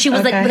 Because she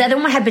was like, but the other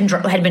one had been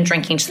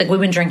drinking. She's like, we've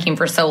been drinking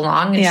for so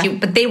long.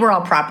 And but they were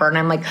all proper. And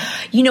I'm like,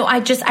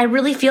 I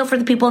really feel for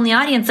the people in the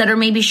audience that are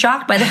maybe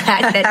shocked by the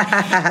fact that,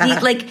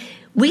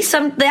 I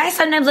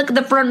sometimes look at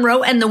the front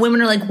row and the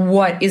women are like,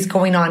 what is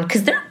going on?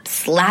 Because they're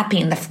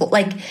slapping the floor.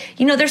 Like,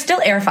 they're still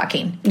air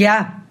fucking.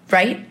 Yeah.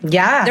 Right?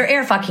 Yeah. They're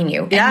air fucking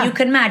you. Yeah. And you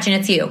can imagine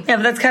it's you. Yeah,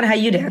 but that's kind of how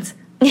you dance.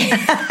 They're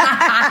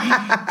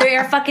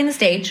air fucking the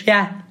stage.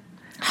 Yeah.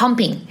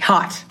 Humping.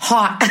 Hot.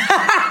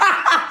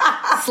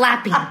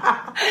 Slapping.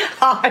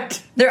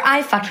 Hot. They're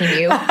eye fucking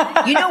you.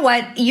 You know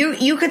what?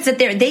 You could sit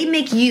there. They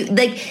make you,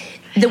 like,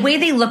 the way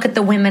they look at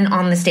the women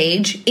on the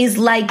stage is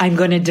like, I'm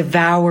going to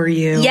devour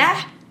you.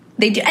 Yeah.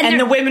 They do. And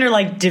the women are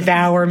like,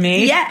 devour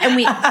me. Yeah, and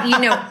we,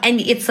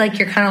 and it's like,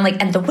 you're kind of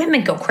like, and the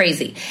women go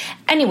crazy.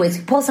 Anyways,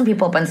 we pull some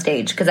people up on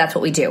stage, because that's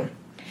what we do.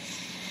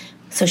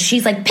 So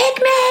she's like, pick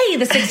me,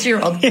 the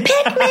 60-year-old, pick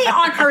me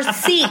on her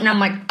seat. And I'm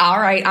like, all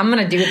right, I'm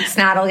going to do this,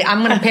 Natalie. I'm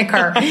going to pick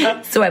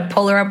her. So I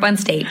pull her up on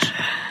stage.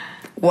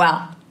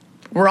 Well,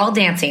 we're all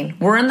dancing.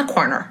 We're in the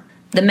corner.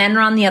 The men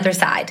are on the other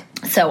side.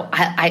 So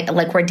I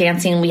we're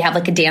dancing. We have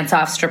like a dance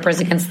off, strippers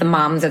against the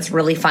moms. It's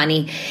really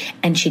funny.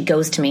 And she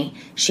goes to me.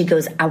 She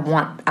goes, I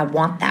want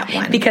that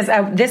one. Because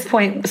at this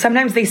point,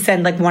 sometimes they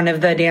send like one of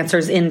the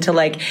dancers into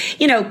like,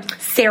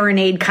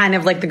 serenade kind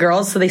of like the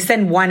girls. So they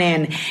send one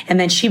in and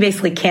then she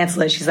basically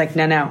cancels it. She's like,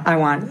 no, I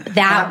want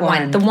that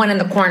one. The one in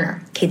the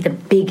corner. Okay, the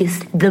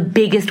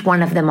biggest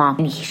one of them all.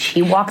 And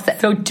she walks up.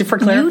 So for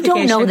clarification,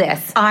 you don't know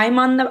this.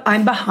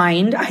 I'm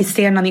behind. I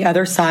stand on the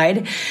other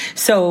side.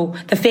 So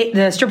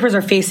the strippers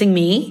are facing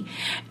me,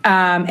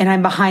 and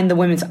I'm behind the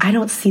women. So I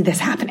don't see this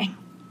happening.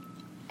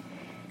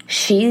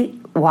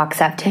 She walks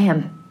up to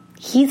him.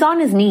 He's on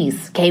his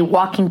knees, okay,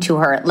 walking to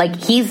her. Like,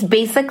 he's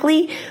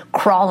basically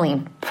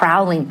crawling,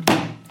 prowling,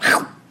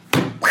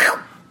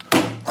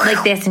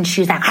 like this, and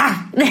she's like,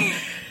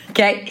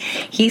 okay.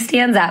 He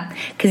stands up,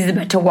 because he's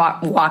about to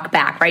walk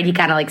back, right? He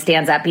kind of like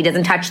stands up. He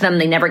doesn't touch them.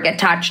 They never get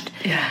touched.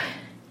 Yeah.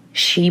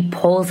 She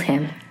pulls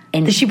him.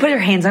 And did she put her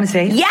hands on his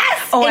face?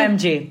 Yes!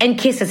 OMG. And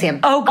kisses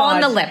him. Oh, God.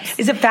 On the lips.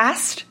 Is it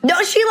fast?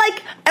 No, she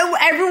like,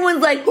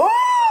 everyone's like,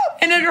 oh!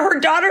 And then her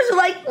daughters are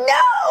like, no,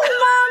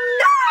 Mom,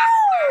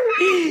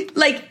 no!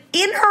 Like,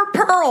 in her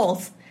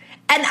pearls.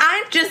 And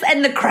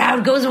and the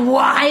crowd goes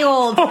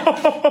wild.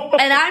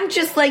 And I'm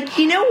just like,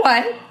 you know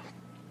what?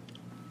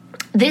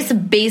 This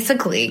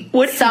basically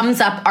sums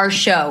up our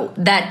show,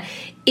 that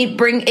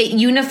it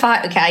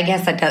unifies. Okay, I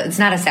guess that does. It's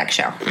not a sex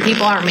show.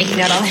 People aren't making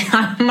it all.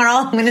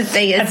 All I'm going to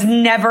say is that's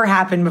never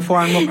happened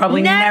before, and will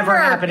probably never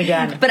happen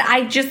again. But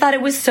I just thought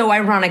it was so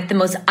ironic. The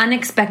most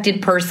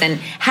unexpected person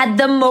had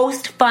the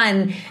most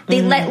fun.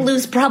 They let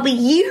loose probably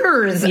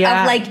years of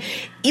like.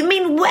 You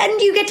mean, when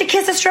do you get to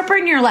kiss a stripper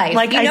in your life?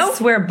 Like, I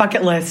swear,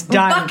 bucket list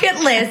done.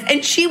 Bucket list,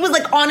 and she was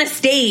like on a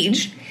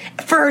stage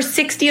for her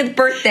 60th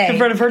birthday in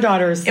front of her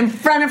daughters. In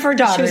front of her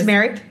daughters. She was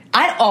married.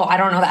 I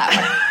don't know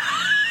that.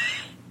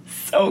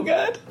 So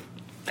good.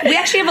 We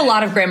actually have a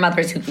lot of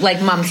grandmothers who,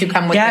 like moms, who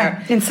come with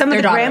their and some of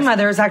the daughters.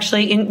 grandmothers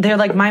actually, they're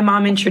like, my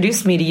mom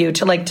introduced me to you,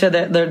 to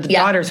the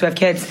daughters who have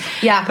kids.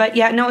 Yeah, but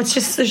no, it's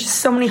just there's just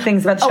so many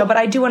things about the show. But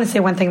I do want to say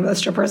one thing about the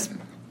strippers.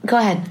 Go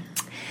ahead.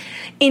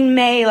 In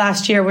May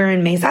last year, we were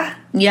in Mesa.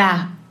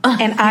 Yeah,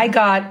 and I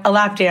got a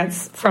lap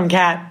dance from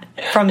Kat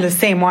from the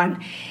same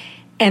one,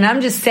 and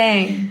I'm just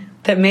saying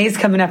that May's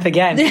coming up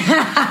again.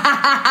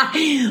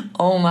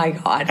 Oh my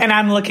God! And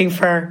I'm looking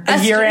for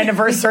a year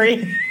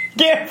anniversary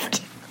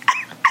gift.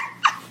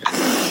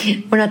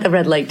 We're not the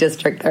red light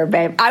district there,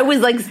 babe. I was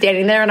like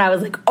standing there and I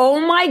was like, oh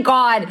my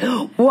God,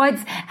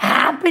 what's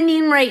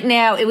happening right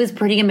now? It was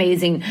pretty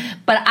amazing.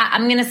 But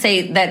I'm going to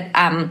say that,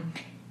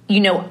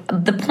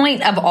 the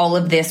point of all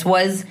of this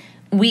was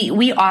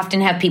we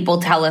often have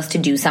people tell us to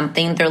do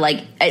something. They're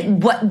like,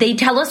 what they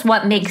tell us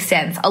what makes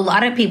sense. A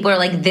lot of people are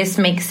like, this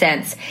makes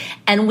sense.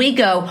 And we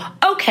go,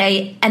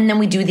 okay. And then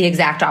we do the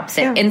exact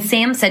opposite. Yeah. And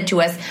Sam said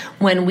to us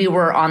when we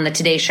were on the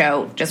Today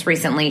Show just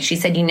recently, she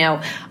said,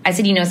 I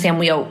said, Sam,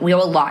 we owe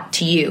a lot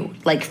to you,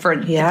 like for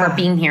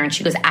being here. And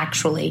she goes,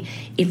 actually,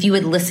 if you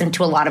had listened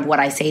to a lot of what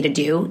I say to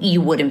do,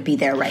 you wouldn't be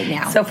there right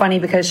now. So funny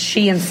because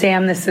she and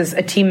Sam, this is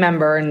a team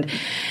member, and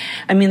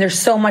I mean, there's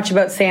so much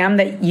about Sam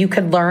that you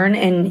could learn,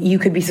 and you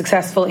could be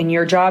successful in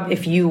your job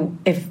if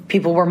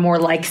people were more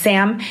like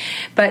Sam.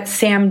 But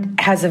Sam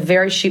has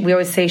we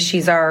always say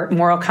she's our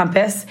moral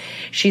compass.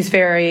 She's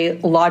very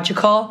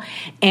logical,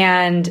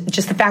 and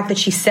just the fact that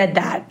she said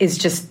that is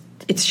just,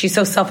 she's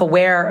so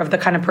self-aware of the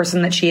kind of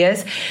person that she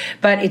is.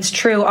 But it's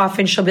true.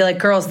 Often she'll be like,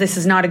 girls, this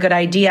is not a good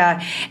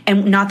idea.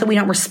 And not that we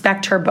don't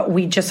respect her, but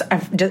we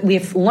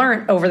have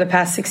learned over the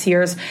past 6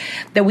 years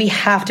that we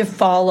have to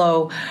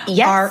follow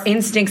our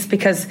instincts,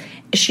 because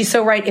she's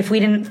so right. If we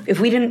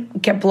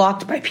didn't get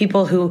blocked by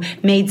people who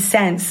made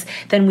sense,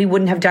 then we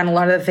wouldn't have done a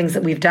lot of the things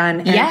that we've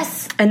done.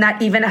 And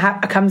that even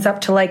comes up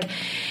to like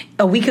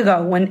a week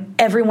ago when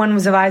everyone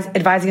was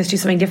advising us to do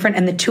something different.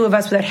 And the two of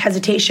us without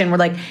hesitation were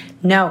like,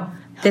 no,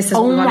 this is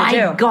what we want to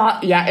do. Oh my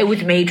God. Yeah, it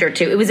was major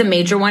too. It was a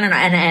major one.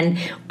 And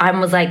I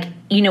was like,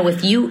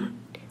 with you,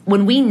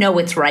 when we know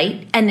it's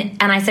right, and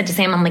I said to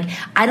Sam, I'm like,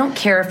 I don't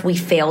care if we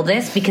fail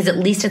this, because at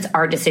least it's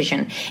our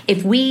decision.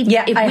 If we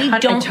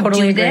don't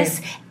do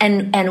this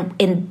and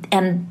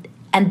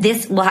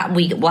this, we'll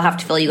have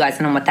to fill you guys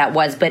in on what that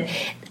was, but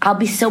I'll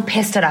be so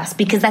pissed at us,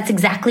 because that's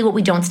exactly what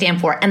we don't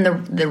stand for. And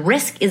the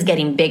risk is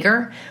getting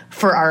bigger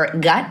for our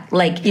gut.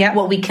 Like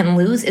what we can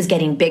lose is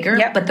getting bigger,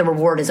 but the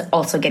reward is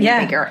also getting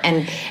bigger.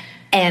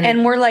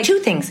 And we're like two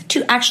things,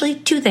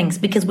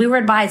 because we were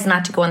advised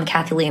not to go on the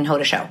Kathy Lee and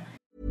Hoda show.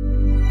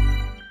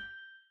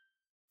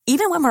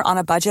 Even when we're on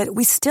a budget,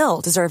 we still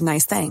deserve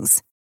nice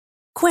things.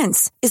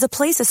 Quince is a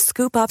place to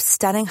scoop up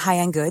stunning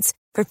high-end goods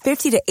for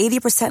 50 to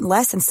 80%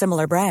 less than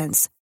similar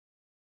brands.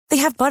 They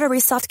have buttery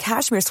soft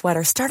cashmere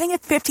sweaters starting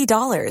at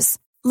 $50,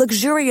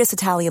 luxurious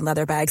Italian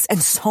leather bags,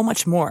 and so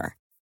much more.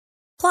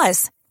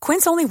 Plus,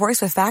 Quince only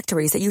works with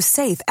factories that use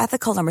safe,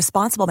 ethical, and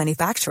responsible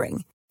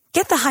manufacturing.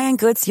 Get the high-end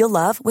goods you'll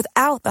love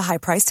without the high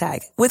price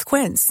tag with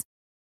Quince.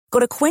 Go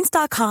to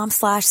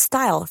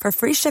quince.com/style for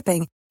free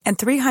shipping and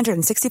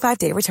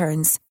 365-day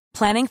returns.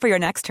 Planning for your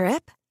next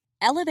trip?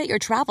 Elevate your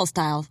travel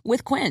style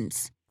with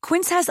Quince.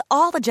 Quince has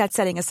all the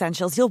jet-setting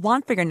essentials you'll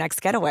want for your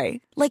next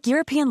getaway, like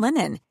European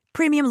linen,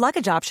 premium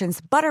luggage options,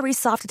 buttery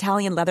soft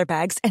Italian leather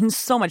bags, and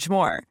so much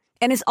more.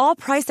 And is all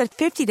priced at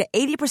 50 to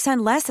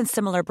 80% less than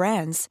similar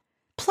brands.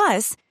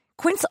 Plus,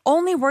 Quince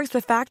only works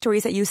with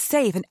factories that use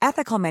safe and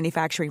ethical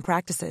manufacturing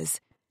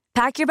practices.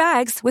 Pack your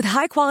bags with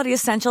high-quality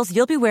essentials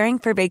you'll be wearing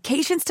for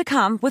vacations to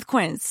come with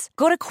Quince.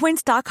 Go to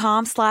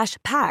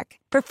quince.com/pack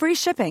for free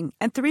shipping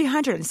and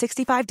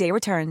 365-day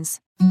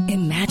returns.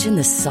 Imagine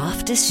the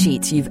softest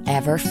sheets you've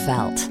ever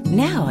felt.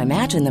 Now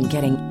imagine them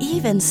getting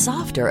even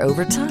softer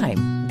over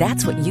time.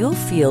 That's what you'll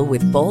feel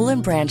with Boll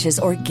 & Branch's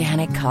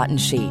organic cotton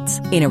sheets.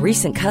 In a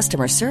recent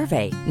customer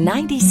survey,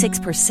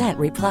 96%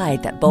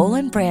 replied that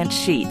Boll & Branch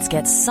sheets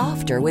get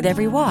softer with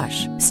every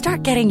wash.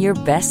 Start getting your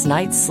best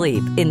night's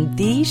sleep in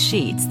these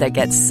sheets that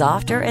get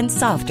softer and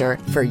softer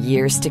for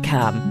years to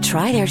come.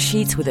 Try their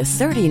sheets with a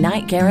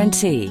 30-night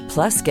guarantee.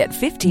 Plus, get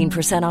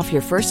 15% off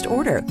your first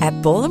order at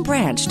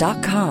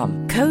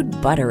bollandbranch.com. Code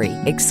BUTTERY.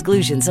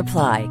 Exclusions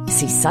apply.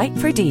 See site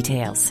for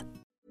details.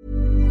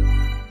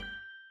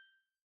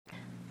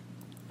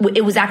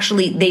 It was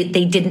actually,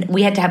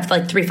 we had to have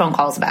like 3 phone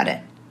calls about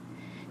it.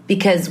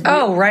 Because we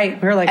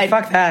were like,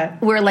 fuck that.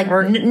 We're like,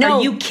 no.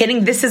 Are you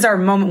kidding? This is our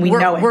moment. We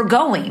know it. We're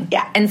going.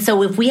 Yeah. And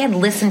so if we had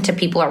listened to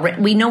people,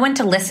 we know when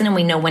to listen and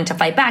we know when to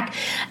fight back.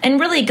 And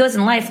really it goes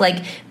in life. Like,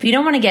 if you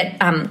don't want to get,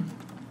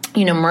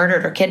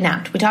 murdered or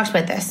kidnapped, we talked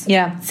about this.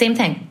 Yeah. Same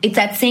thing. It's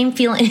that same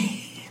feeling.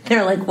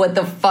 They're like, what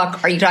the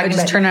fuck are you talking about?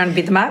 Just turn around and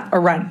beat them up or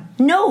run?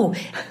 No.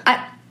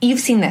 You've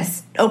seen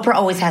this. Oprah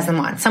always has them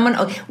on.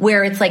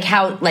 Where it's like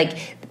how, like,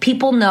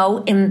 people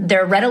know and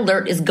their red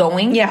alert is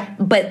going,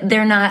 but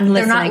they're not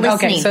listening.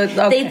 Okay.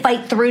 They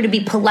fight through to be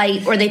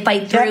polite, or they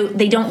fight through,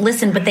 they don't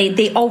listen, but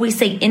they always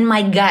say, in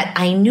my gut,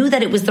 I knew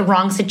that it was the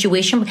wrong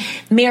situation.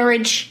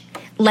 Marriage,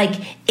 like,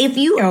 if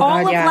you,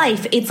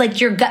 life, it's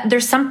like your gut,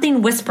 there's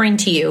something whispering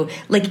to you,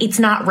 like, it's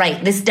not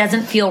right. This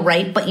doesn't feel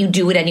right, but you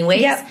do it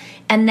anyways. Yep.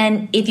 And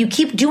then if you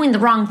keep doing the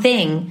wrong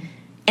thing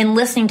and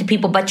listening to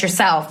people but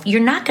yourself,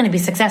 you're not going to be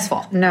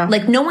successful. No.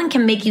 Like, no one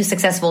can make you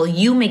successful.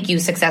 You make you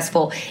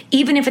successful,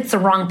 even if it's the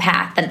wrong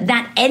path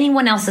that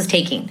anyone else is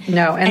taking.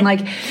 No. And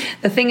like,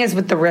 the thing is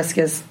with the risk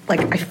is, like,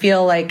 I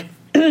feel like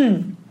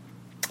the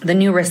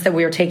new risk that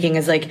we are taking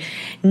is like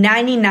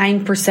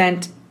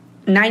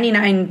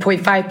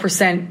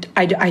 99.5%,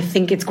 I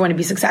think it's going to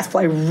be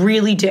successful. I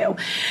really do.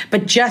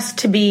 But just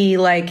to be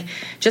like,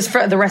 just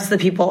for the rest of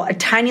the people, a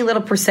tiny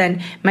little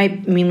percent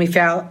might mean we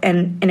fail.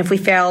 And if we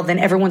fail, then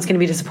everyone's going to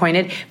be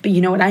disappointed. But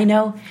you know what I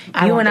know?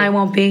 You and I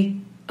won't be.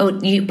 Oh,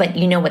 but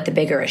you know what the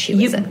bigger issue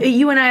is?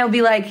 You and I will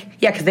be like,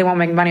 yeah, because they won't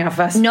make money off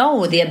of us.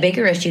 No, the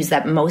bigger issue is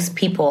that most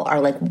people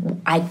are like,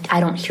 I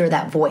don't hear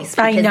that voice.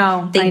 I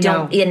know. They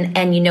don't.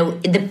 And you know,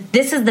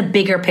 this is the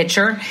bigger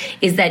picture,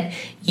 is that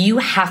you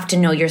have to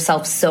know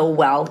yourself so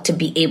well to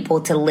be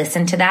able to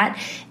listen to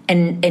that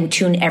and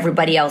tune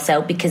everybody else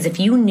out. Because if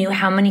you knew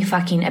how many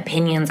fucking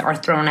opinions are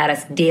thrown at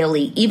us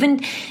daily,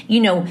 even, you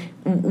know,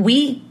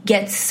 we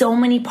get so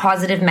many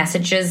positive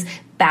messages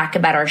back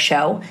about our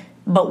show,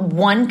 but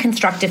one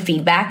constructive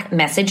feedback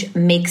message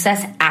makes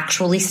us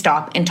actually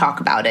stop and talk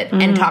about it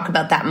and talk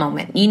about that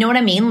moment. You know what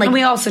I mean? Like, and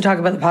we also talk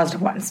about the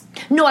positive ones.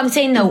 No, I'm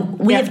saying though,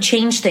 we have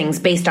changed things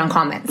based on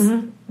comments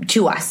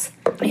to us.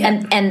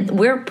 Yeah. And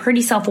we're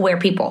pretty self-aware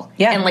people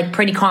and like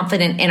pretty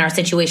confident in our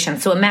situation.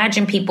 So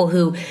imagine people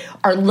who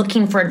are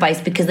looking for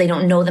advice because they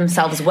don't know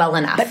themselves well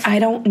enough. But I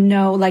don't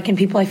know, like, in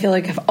people I feel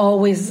like I've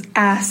always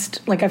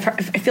asked, like I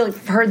feel like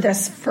I've heard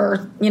this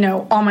for, you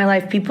know, all my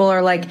life. People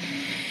are like,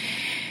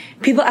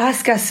 people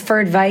ask us for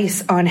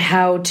advice on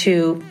how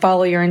to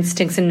follow your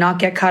instincts and not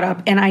get caught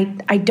up. And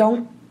I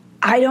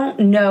don't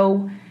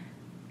know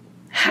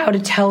how to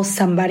tell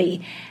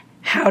somebody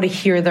how to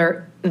hear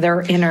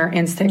their inner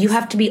instincts. You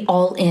have to be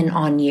all in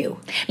on you.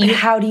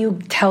 How do you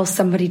tell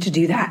somebody to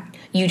do that?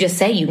 You just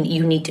say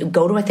you need to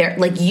go to a therapist.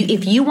 Like,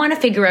 if you want to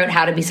figure out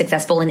how to be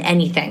successful in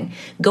anything,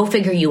 go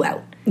figure you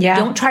out. Yeah.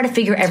 Don't try to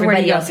figure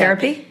everybody else out.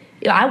 Therapy?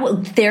 I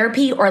would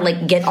therapy, or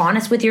like get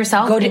honest with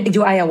yourself. Go to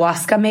do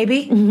ayahuasca,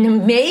 maybe.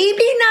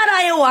 Maybe not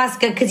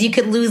ayahuasca, because you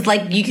could lose,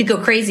 like, you could go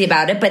crazy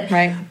about it. But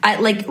I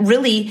like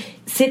really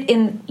sit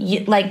in,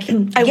 like,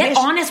 get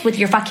honest with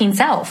your fucking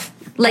self.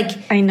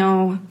 Like, I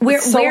know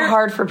it's so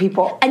hard for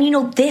people. And you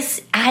know, this,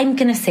 I'm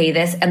gonna say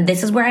this, and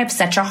this is where I have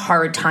such a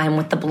hard time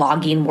with the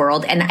blogging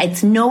world. And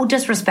it's no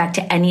disrespect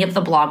to any of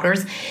the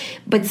bloggers,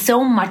 but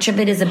so much of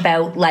it is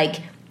about like,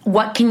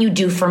 what can you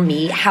do for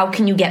me? How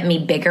can you get me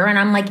bigger? And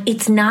I'm like,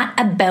 it's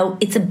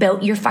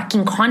about your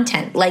fucking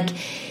content. Like,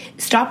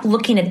 stop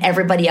looking at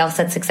everybody else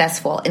that's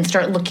successful and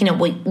start looking at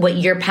what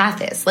your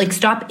path is. Like,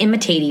 stop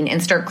imitating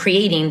and start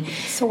creating.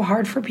 It's so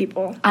hard for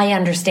people. I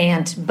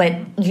understand, but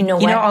you know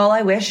what? You know, all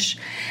I wish,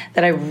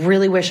 that I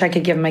really wish I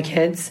could give my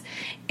kids,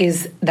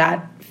 is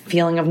that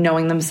feeling of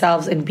knowing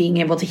themselves and being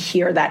able to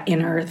hear that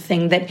inner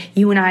thing that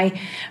you and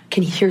I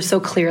can hear so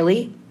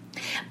clearly.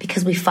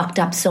 Because we fucked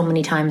up so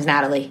many times,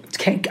 Natalie.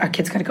 Okay, our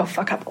kids gotta go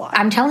fuck up a lot.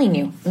 I'm telling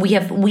you, we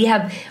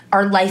have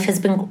our life has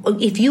been.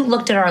 If you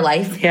looked at our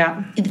life,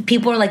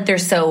 people are like, they're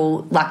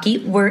so lucky.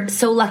 We're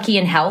so lucky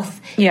in health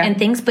and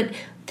things, but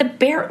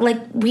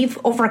we've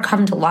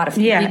overcome a lot of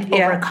things.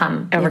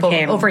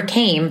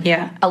 Overcame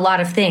a lot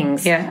of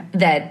things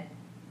that,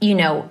 you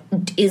know,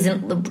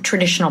 isn't the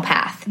traditional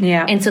path.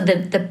 Yeah, and so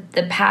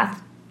the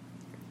path.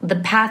 The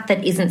path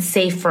that isn't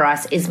safe for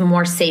us is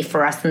more safe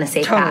for us than the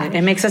safe path.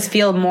 It makes us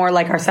feel more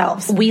like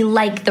ourselves. We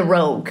like the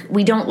rogue.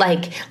 We don't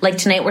like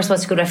tonight we're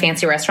supposed to go to a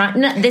fancy restaurant.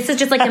 No, this is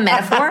just like a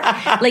metaphor.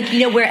 Like, you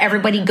know, where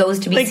everybody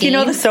goes to be seen. You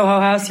know, the Soho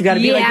House, you gotta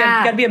be like, you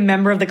gotta be a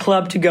member of the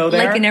club to go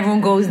there. Like, and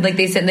everyone goes, like,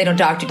 they sit and they don't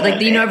talk to you. Like,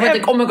 you know,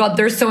 everyone's like, oh my God,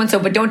 there's so-and-so,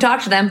 but don't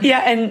talk to them.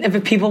 Yeah, and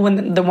if people,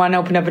 when the one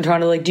opened up in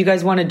Toronto, like, do you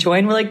guys want to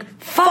join? We're like,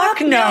 fuck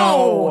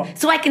no.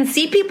 So I can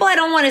see people I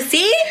don't want to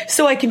see?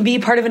 So I can be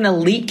part of an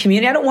elite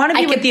community? I don't want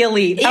to be with the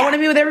elite. I want to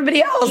be with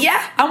everybody else.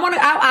 Yeah, I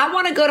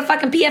want to go to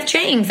fucking PF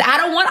Chang's.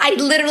 I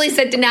literally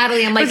said to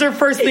Natalie, I'm like, it was her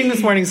first thing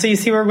this morning. So you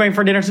see, we're going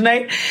for dinner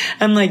tonight.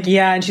 I'm like,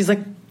 yeah, and she's like,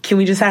 can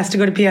we just ask to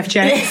go to PF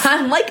Chang's?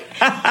 I'm like,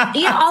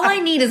 you know, all I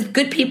need is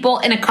good people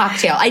and a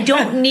cocktail. I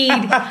don't need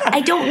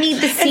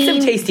the scene.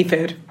 And some tasty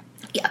food.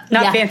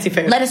 Not fancy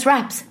food. Lettuce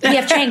wraps.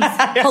 PF Chang's.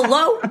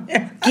 Hello?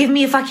 Give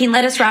me a fucking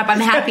lettuce wrap. I'm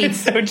happy. It's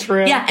so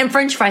true. Yeah, and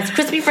French fries.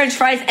 Crispy French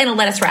fries and a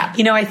lettuce wrap.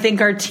 You know, I think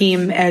our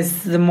team,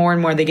 as the more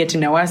and more they get to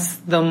know us,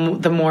 the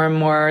more and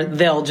more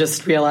they'll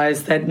just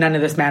realize that none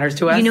of this matters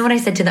to us. You know what I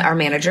said to our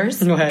managers?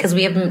 Because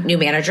we have new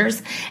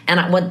managers. And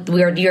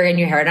you're in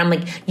your hair. And I'm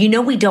like, you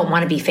know, we don't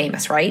want to be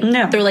famous, right?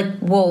 No. They're like,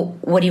 well,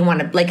 what do you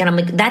want to... Like, and I'm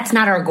like, that's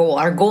not our goal.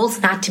 Our goal is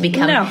not to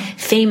become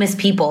famous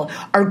people.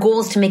 Our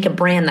goal is to make a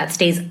brand that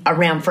stays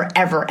around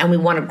forever. And we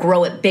want to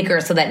grow it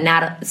bigger so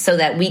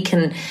that we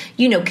can,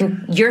 you know,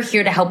 you're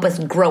here to help us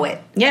grow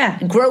it. Yeah.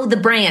 Grow the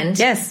brand.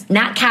 Yes.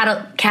 Not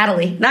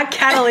Cattley. Not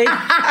Cattley.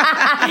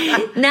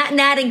 Not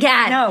Nat and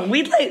Cat. No,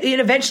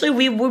 eventually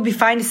we would be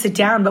fine to sit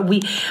down, but we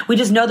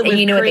just know that we've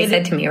You know what they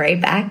said to me right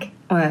back?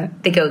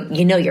 What? They go,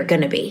 you know you're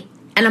going to be.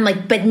 And I'm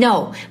like, but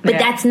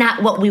that's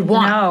not what we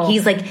want. No.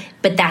 He's like,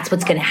 but that's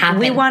what's going to happen.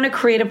 We want to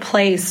create a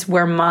place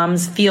where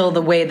moms feel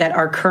the way that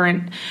our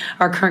current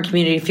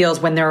community feels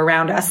when they're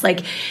around us.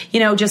 Like, you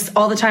know, just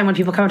all the time when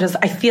people come to us,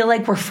 I feel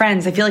like we're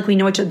friends. I feel like we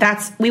know each other.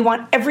 We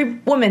want every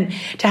woman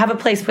to have a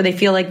place where they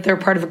feel like they're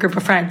part of a group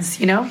of friends,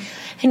 you know?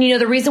 And, you know,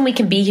 the reason we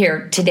can be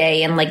here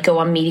today and, like, go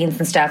on meetings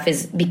and stuff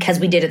is because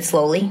we did it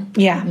slowly.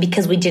 Yeah.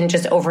 Because we didn't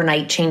just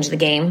overnight change the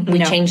game. We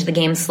changed the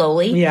game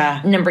slowly.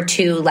 Yeah. Number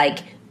two, like,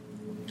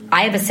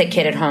 I have a sick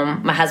kid at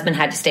home. My husband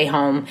had to stay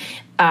home.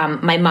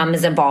 My mom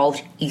is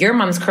involved. Your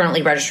mom's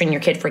currently registering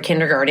your kid for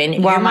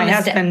kindergarten. Well, my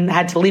husband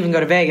had to leave and go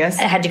to Vegas.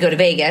 Had to go to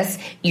Vegas.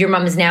 Your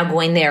mom is now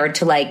going there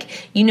to I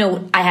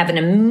have an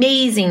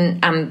amazing,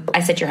 I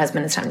said your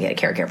husband is time to get a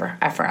caregiver.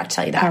 I forgot to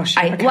tell you that. Oh,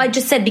 shit, okay. Well, I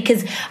just said,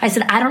 because I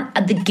said,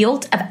 the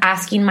guilt of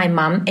asking my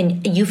mom,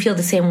 and you feel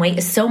the same way,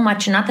 is so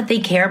much, not that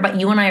they care, but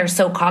you and I are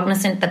so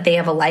cognizant that they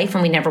have a life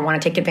and we never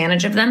want to take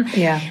advantage of them.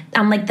 Yeah.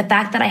 I'm like, the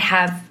fact that I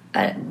have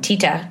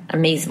Tita,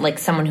 amazing, like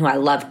someone who I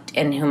love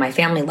and who my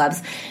family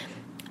loves,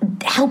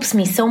 helps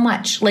me so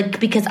much,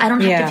 because I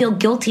don't have to feel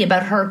guilty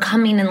about her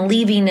coming and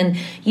leaving, and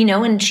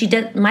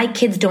and my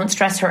kids don't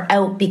stress her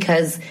out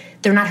because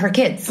they're not her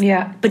kids.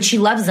 Yeah, but she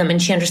loves them and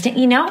she understands.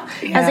 I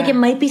was like, it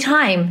might be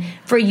time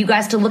for you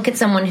guys to look at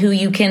someone who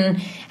you can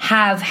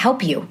have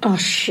help you. Oh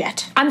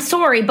shit! I'm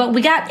sorry, but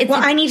we got.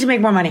 I need to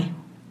make more money.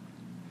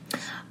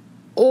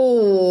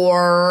 Or,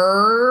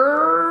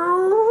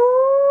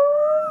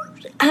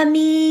 I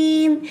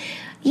mean,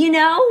 we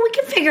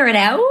can figure it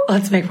out.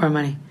 Let's make more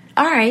money.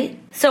 All right.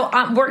 So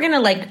we're gonna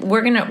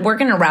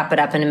wrap it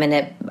up in a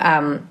minute,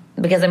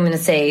 because I'm gonna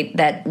say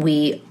that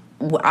we're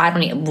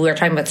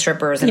talking about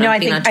strippers. And I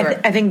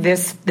think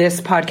this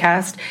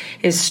podcast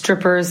is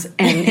strippers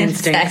and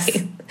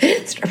instincts.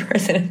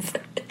 Strippers and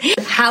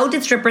instincts. How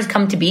did strippers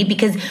come to be?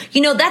 Because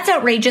that's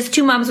outrageous.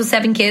 2 moms with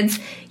 7 kids.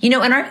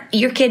 And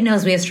your kid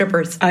knows we have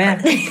strippers. Oh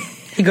yeah.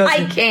 He goes.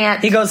 I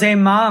can't. He goes, "Hey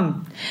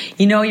mom,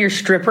 your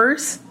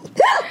strippers."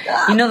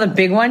 The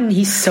big one,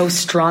 he's so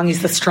strong.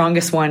 He's the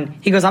strongest one.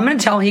 He goes, I'm going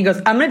to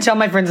tell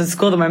my friends at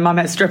school that my mom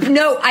has strippers.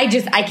 No, I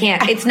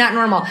can't. It's not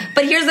normal.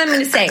 But here's what I'm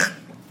going to say.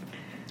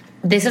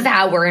 This is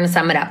how we're going to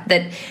sum it up.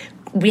 That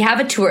we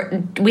have a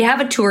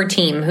tour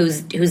team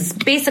who's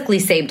basically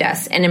saved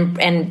us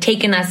and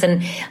taken us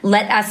and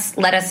let us.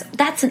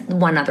 That's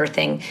one other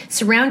thing.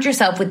 Surround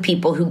yourself with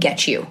people who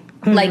get you.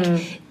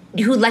 Mm-hmm.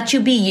 Who let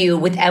you be you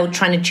without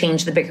trying to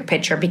change the bigger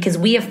picture, because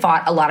we have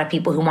fought a lot of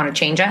people who want to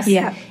change us.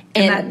 Yeah.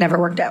 And that never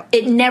worked out.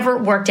 It never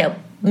worked out.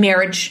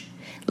 Marriage,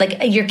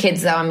 your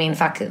kids though, I mean,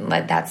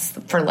 that's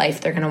for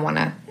life. They're going to want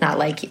to not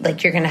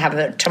you're going to have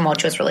a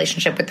tumultuous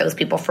relationship with those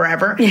people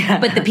forever. Yeah.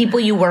 But the people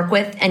you work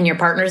with and your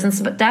partners and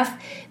stuff,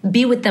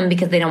 be with them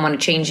because they don't want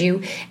to change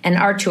you. And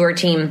our tour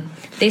team,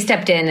 they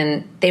stepped in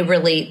and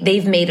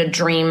they've made a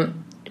dream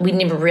we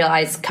didn't even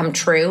realize come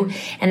true.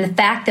 And the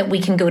fact that we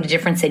can go to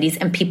different cities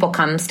and people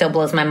come still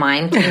blows my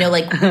mind.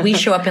 We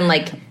show up in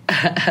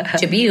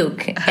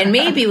Dubuque and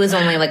maybe it was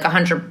only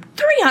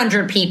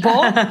 300 people.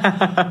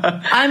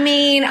 I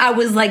mean, I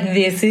was like,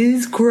 this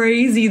is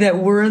crazy that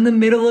we're in the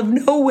middle of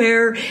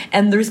nowhere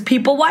and there's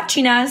people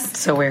watching us.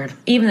 So weird.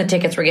 Even the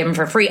tickets were given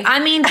for free. I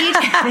mean,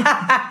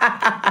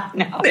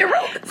 no.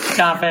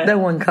 Stop it. The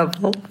one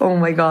couple. Oh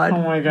my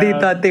God. They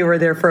thought they were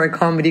there for a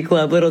comedy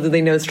club. Little did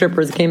they know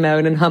strippers came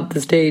out and humped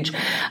the stage.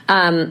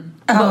 My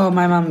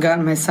mom got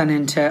my son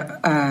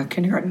into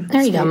kindergarten.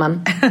 There you go,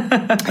 Mom.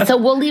 So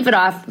we'll leave it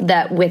off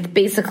with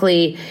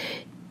basically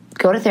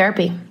go to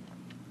therapy.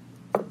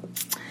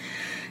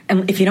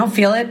 And if you don't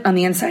feel it on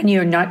the inside and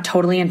you're not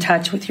totally in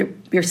touch with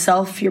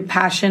yourself, your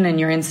passion, and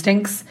your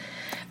instincts.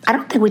 I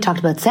don't think we talked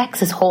about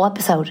sex this whole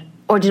episode.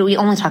 Or did we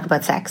only talk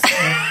about sex?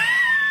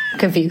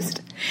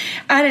 Confused.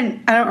 I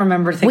don't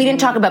remember thinking. We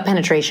didn't talk about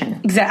penetration.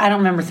 Exactly. I don't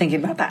remember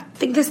thinking about that. I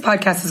think this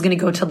podcast is going to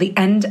go till the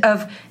end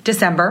of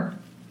December.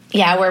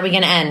 Yeah, where are we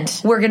going to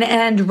end? We're going to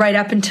end right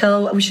up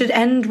until we should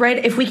end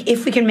right if we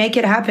can make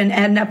it happen,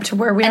 end up to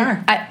where we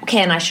are.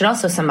 And I should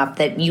also sum up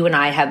that you and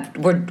I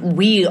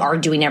we are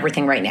doing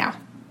everything right now.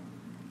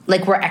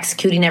 We're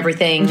executing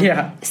everything.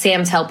 Yeah.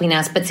 Sam's helping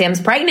us, but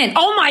Sam's pregnant.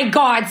 Oh my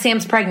God,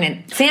 Sam's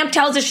pregnant. Sam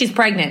tells us she's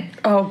pregnant.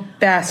 Oh,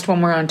 best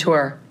when we're on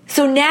tour.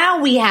 So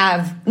now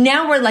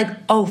we're like,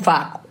 oh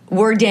fuck,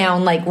 we're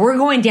down, we're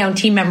going down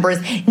team members.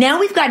 Now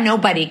we've got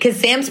nobody because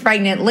Sam's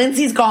pregnant,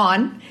 Lindsay's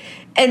gone,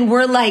 and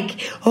we're like,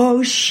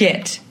 oh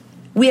shit.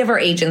 We have our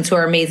agents who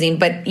are amazing,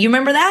 but you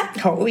remember that?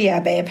 Oh yeah,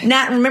 babe.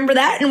 Nat, remember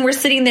that? And we're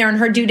sitting there and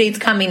her due date's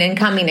coming and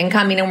coming and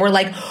coming, and we're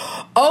like,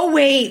 oh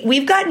wait,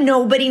 we've got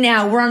nobody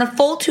now. We're on a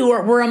full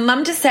tour. We're a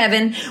mom to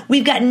 7.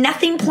 We've got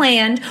nothing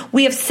planned.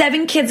 We have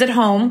 7 kids at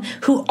home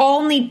who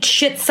all need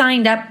shit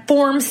signed up,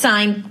 forms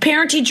signed,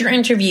 parent-teacher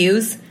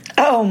interviews.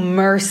 Oh,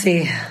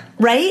 mercy.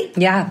 Right?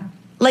 Yeah.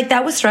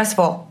 That was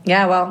stressful.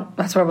 Yeah, well,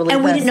 that's where we'll leave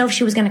And we didn't know if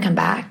she was going to come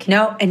back.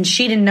 No, and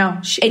she didn't know.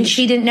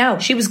 She didn't know.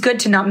 She was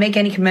good to not make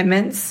any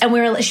commitments.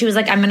 And she was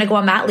like, I'm going to go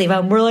on mat leave.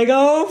 And we're like,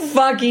 oh,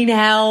 fucking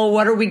hell.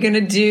 What are we going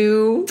to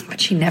do?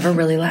 But she never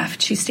really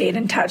left. She stayed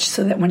in touch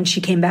so that when she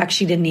came back,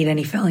 she didn't need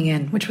any filling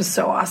in, which was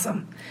so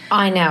awesome.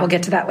 I know. We'll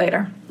get to that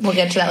later.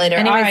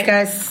 Anyways,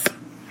 guys.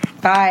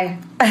 Bye.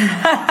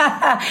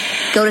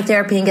 Go to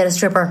therapy and get a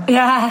stripper.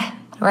 Yeah.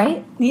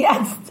 Right?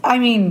 Yes. I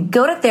mean,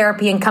 go to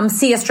therapy and come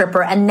see a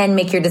stripper and then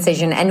make your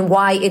decision. And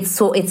why it's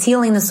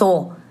healing the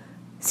soul.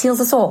 It heals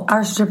the soul.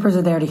 Our strippers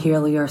are there to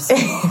heal your soul.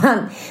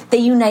 They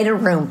unite a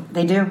room.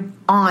 They do.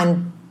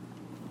 On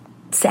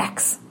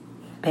sex.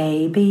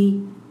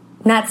 Baby.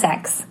 Not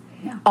sex.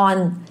 Yeah.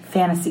 On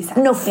fantasy sex.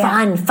 No,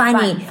 fun,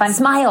 funny, fun.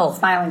 Smile.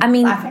 Smiling. I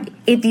mean, laughing.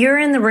 If you're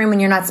in the room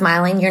and you're not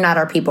smiling, you're not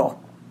our people.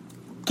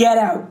 Get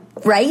out.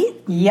 Right?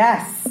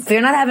 Yes. If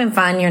you're not having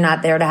fun, you're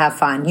not there to have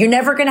fun. You're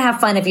never going to have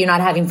fun if you're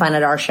not having fun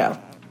at our show.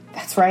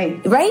 That's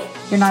right. Right?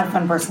 You're not a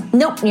fun person.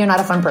 Nope, you're not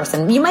a fun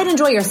person. You might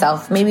enjoy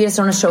yourself. Maybe you just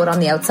want to show it on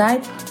the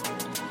outside.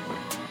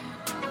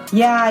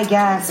 Yeah, I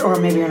guess. Or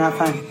maybe you're not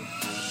fun.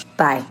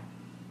 Bye.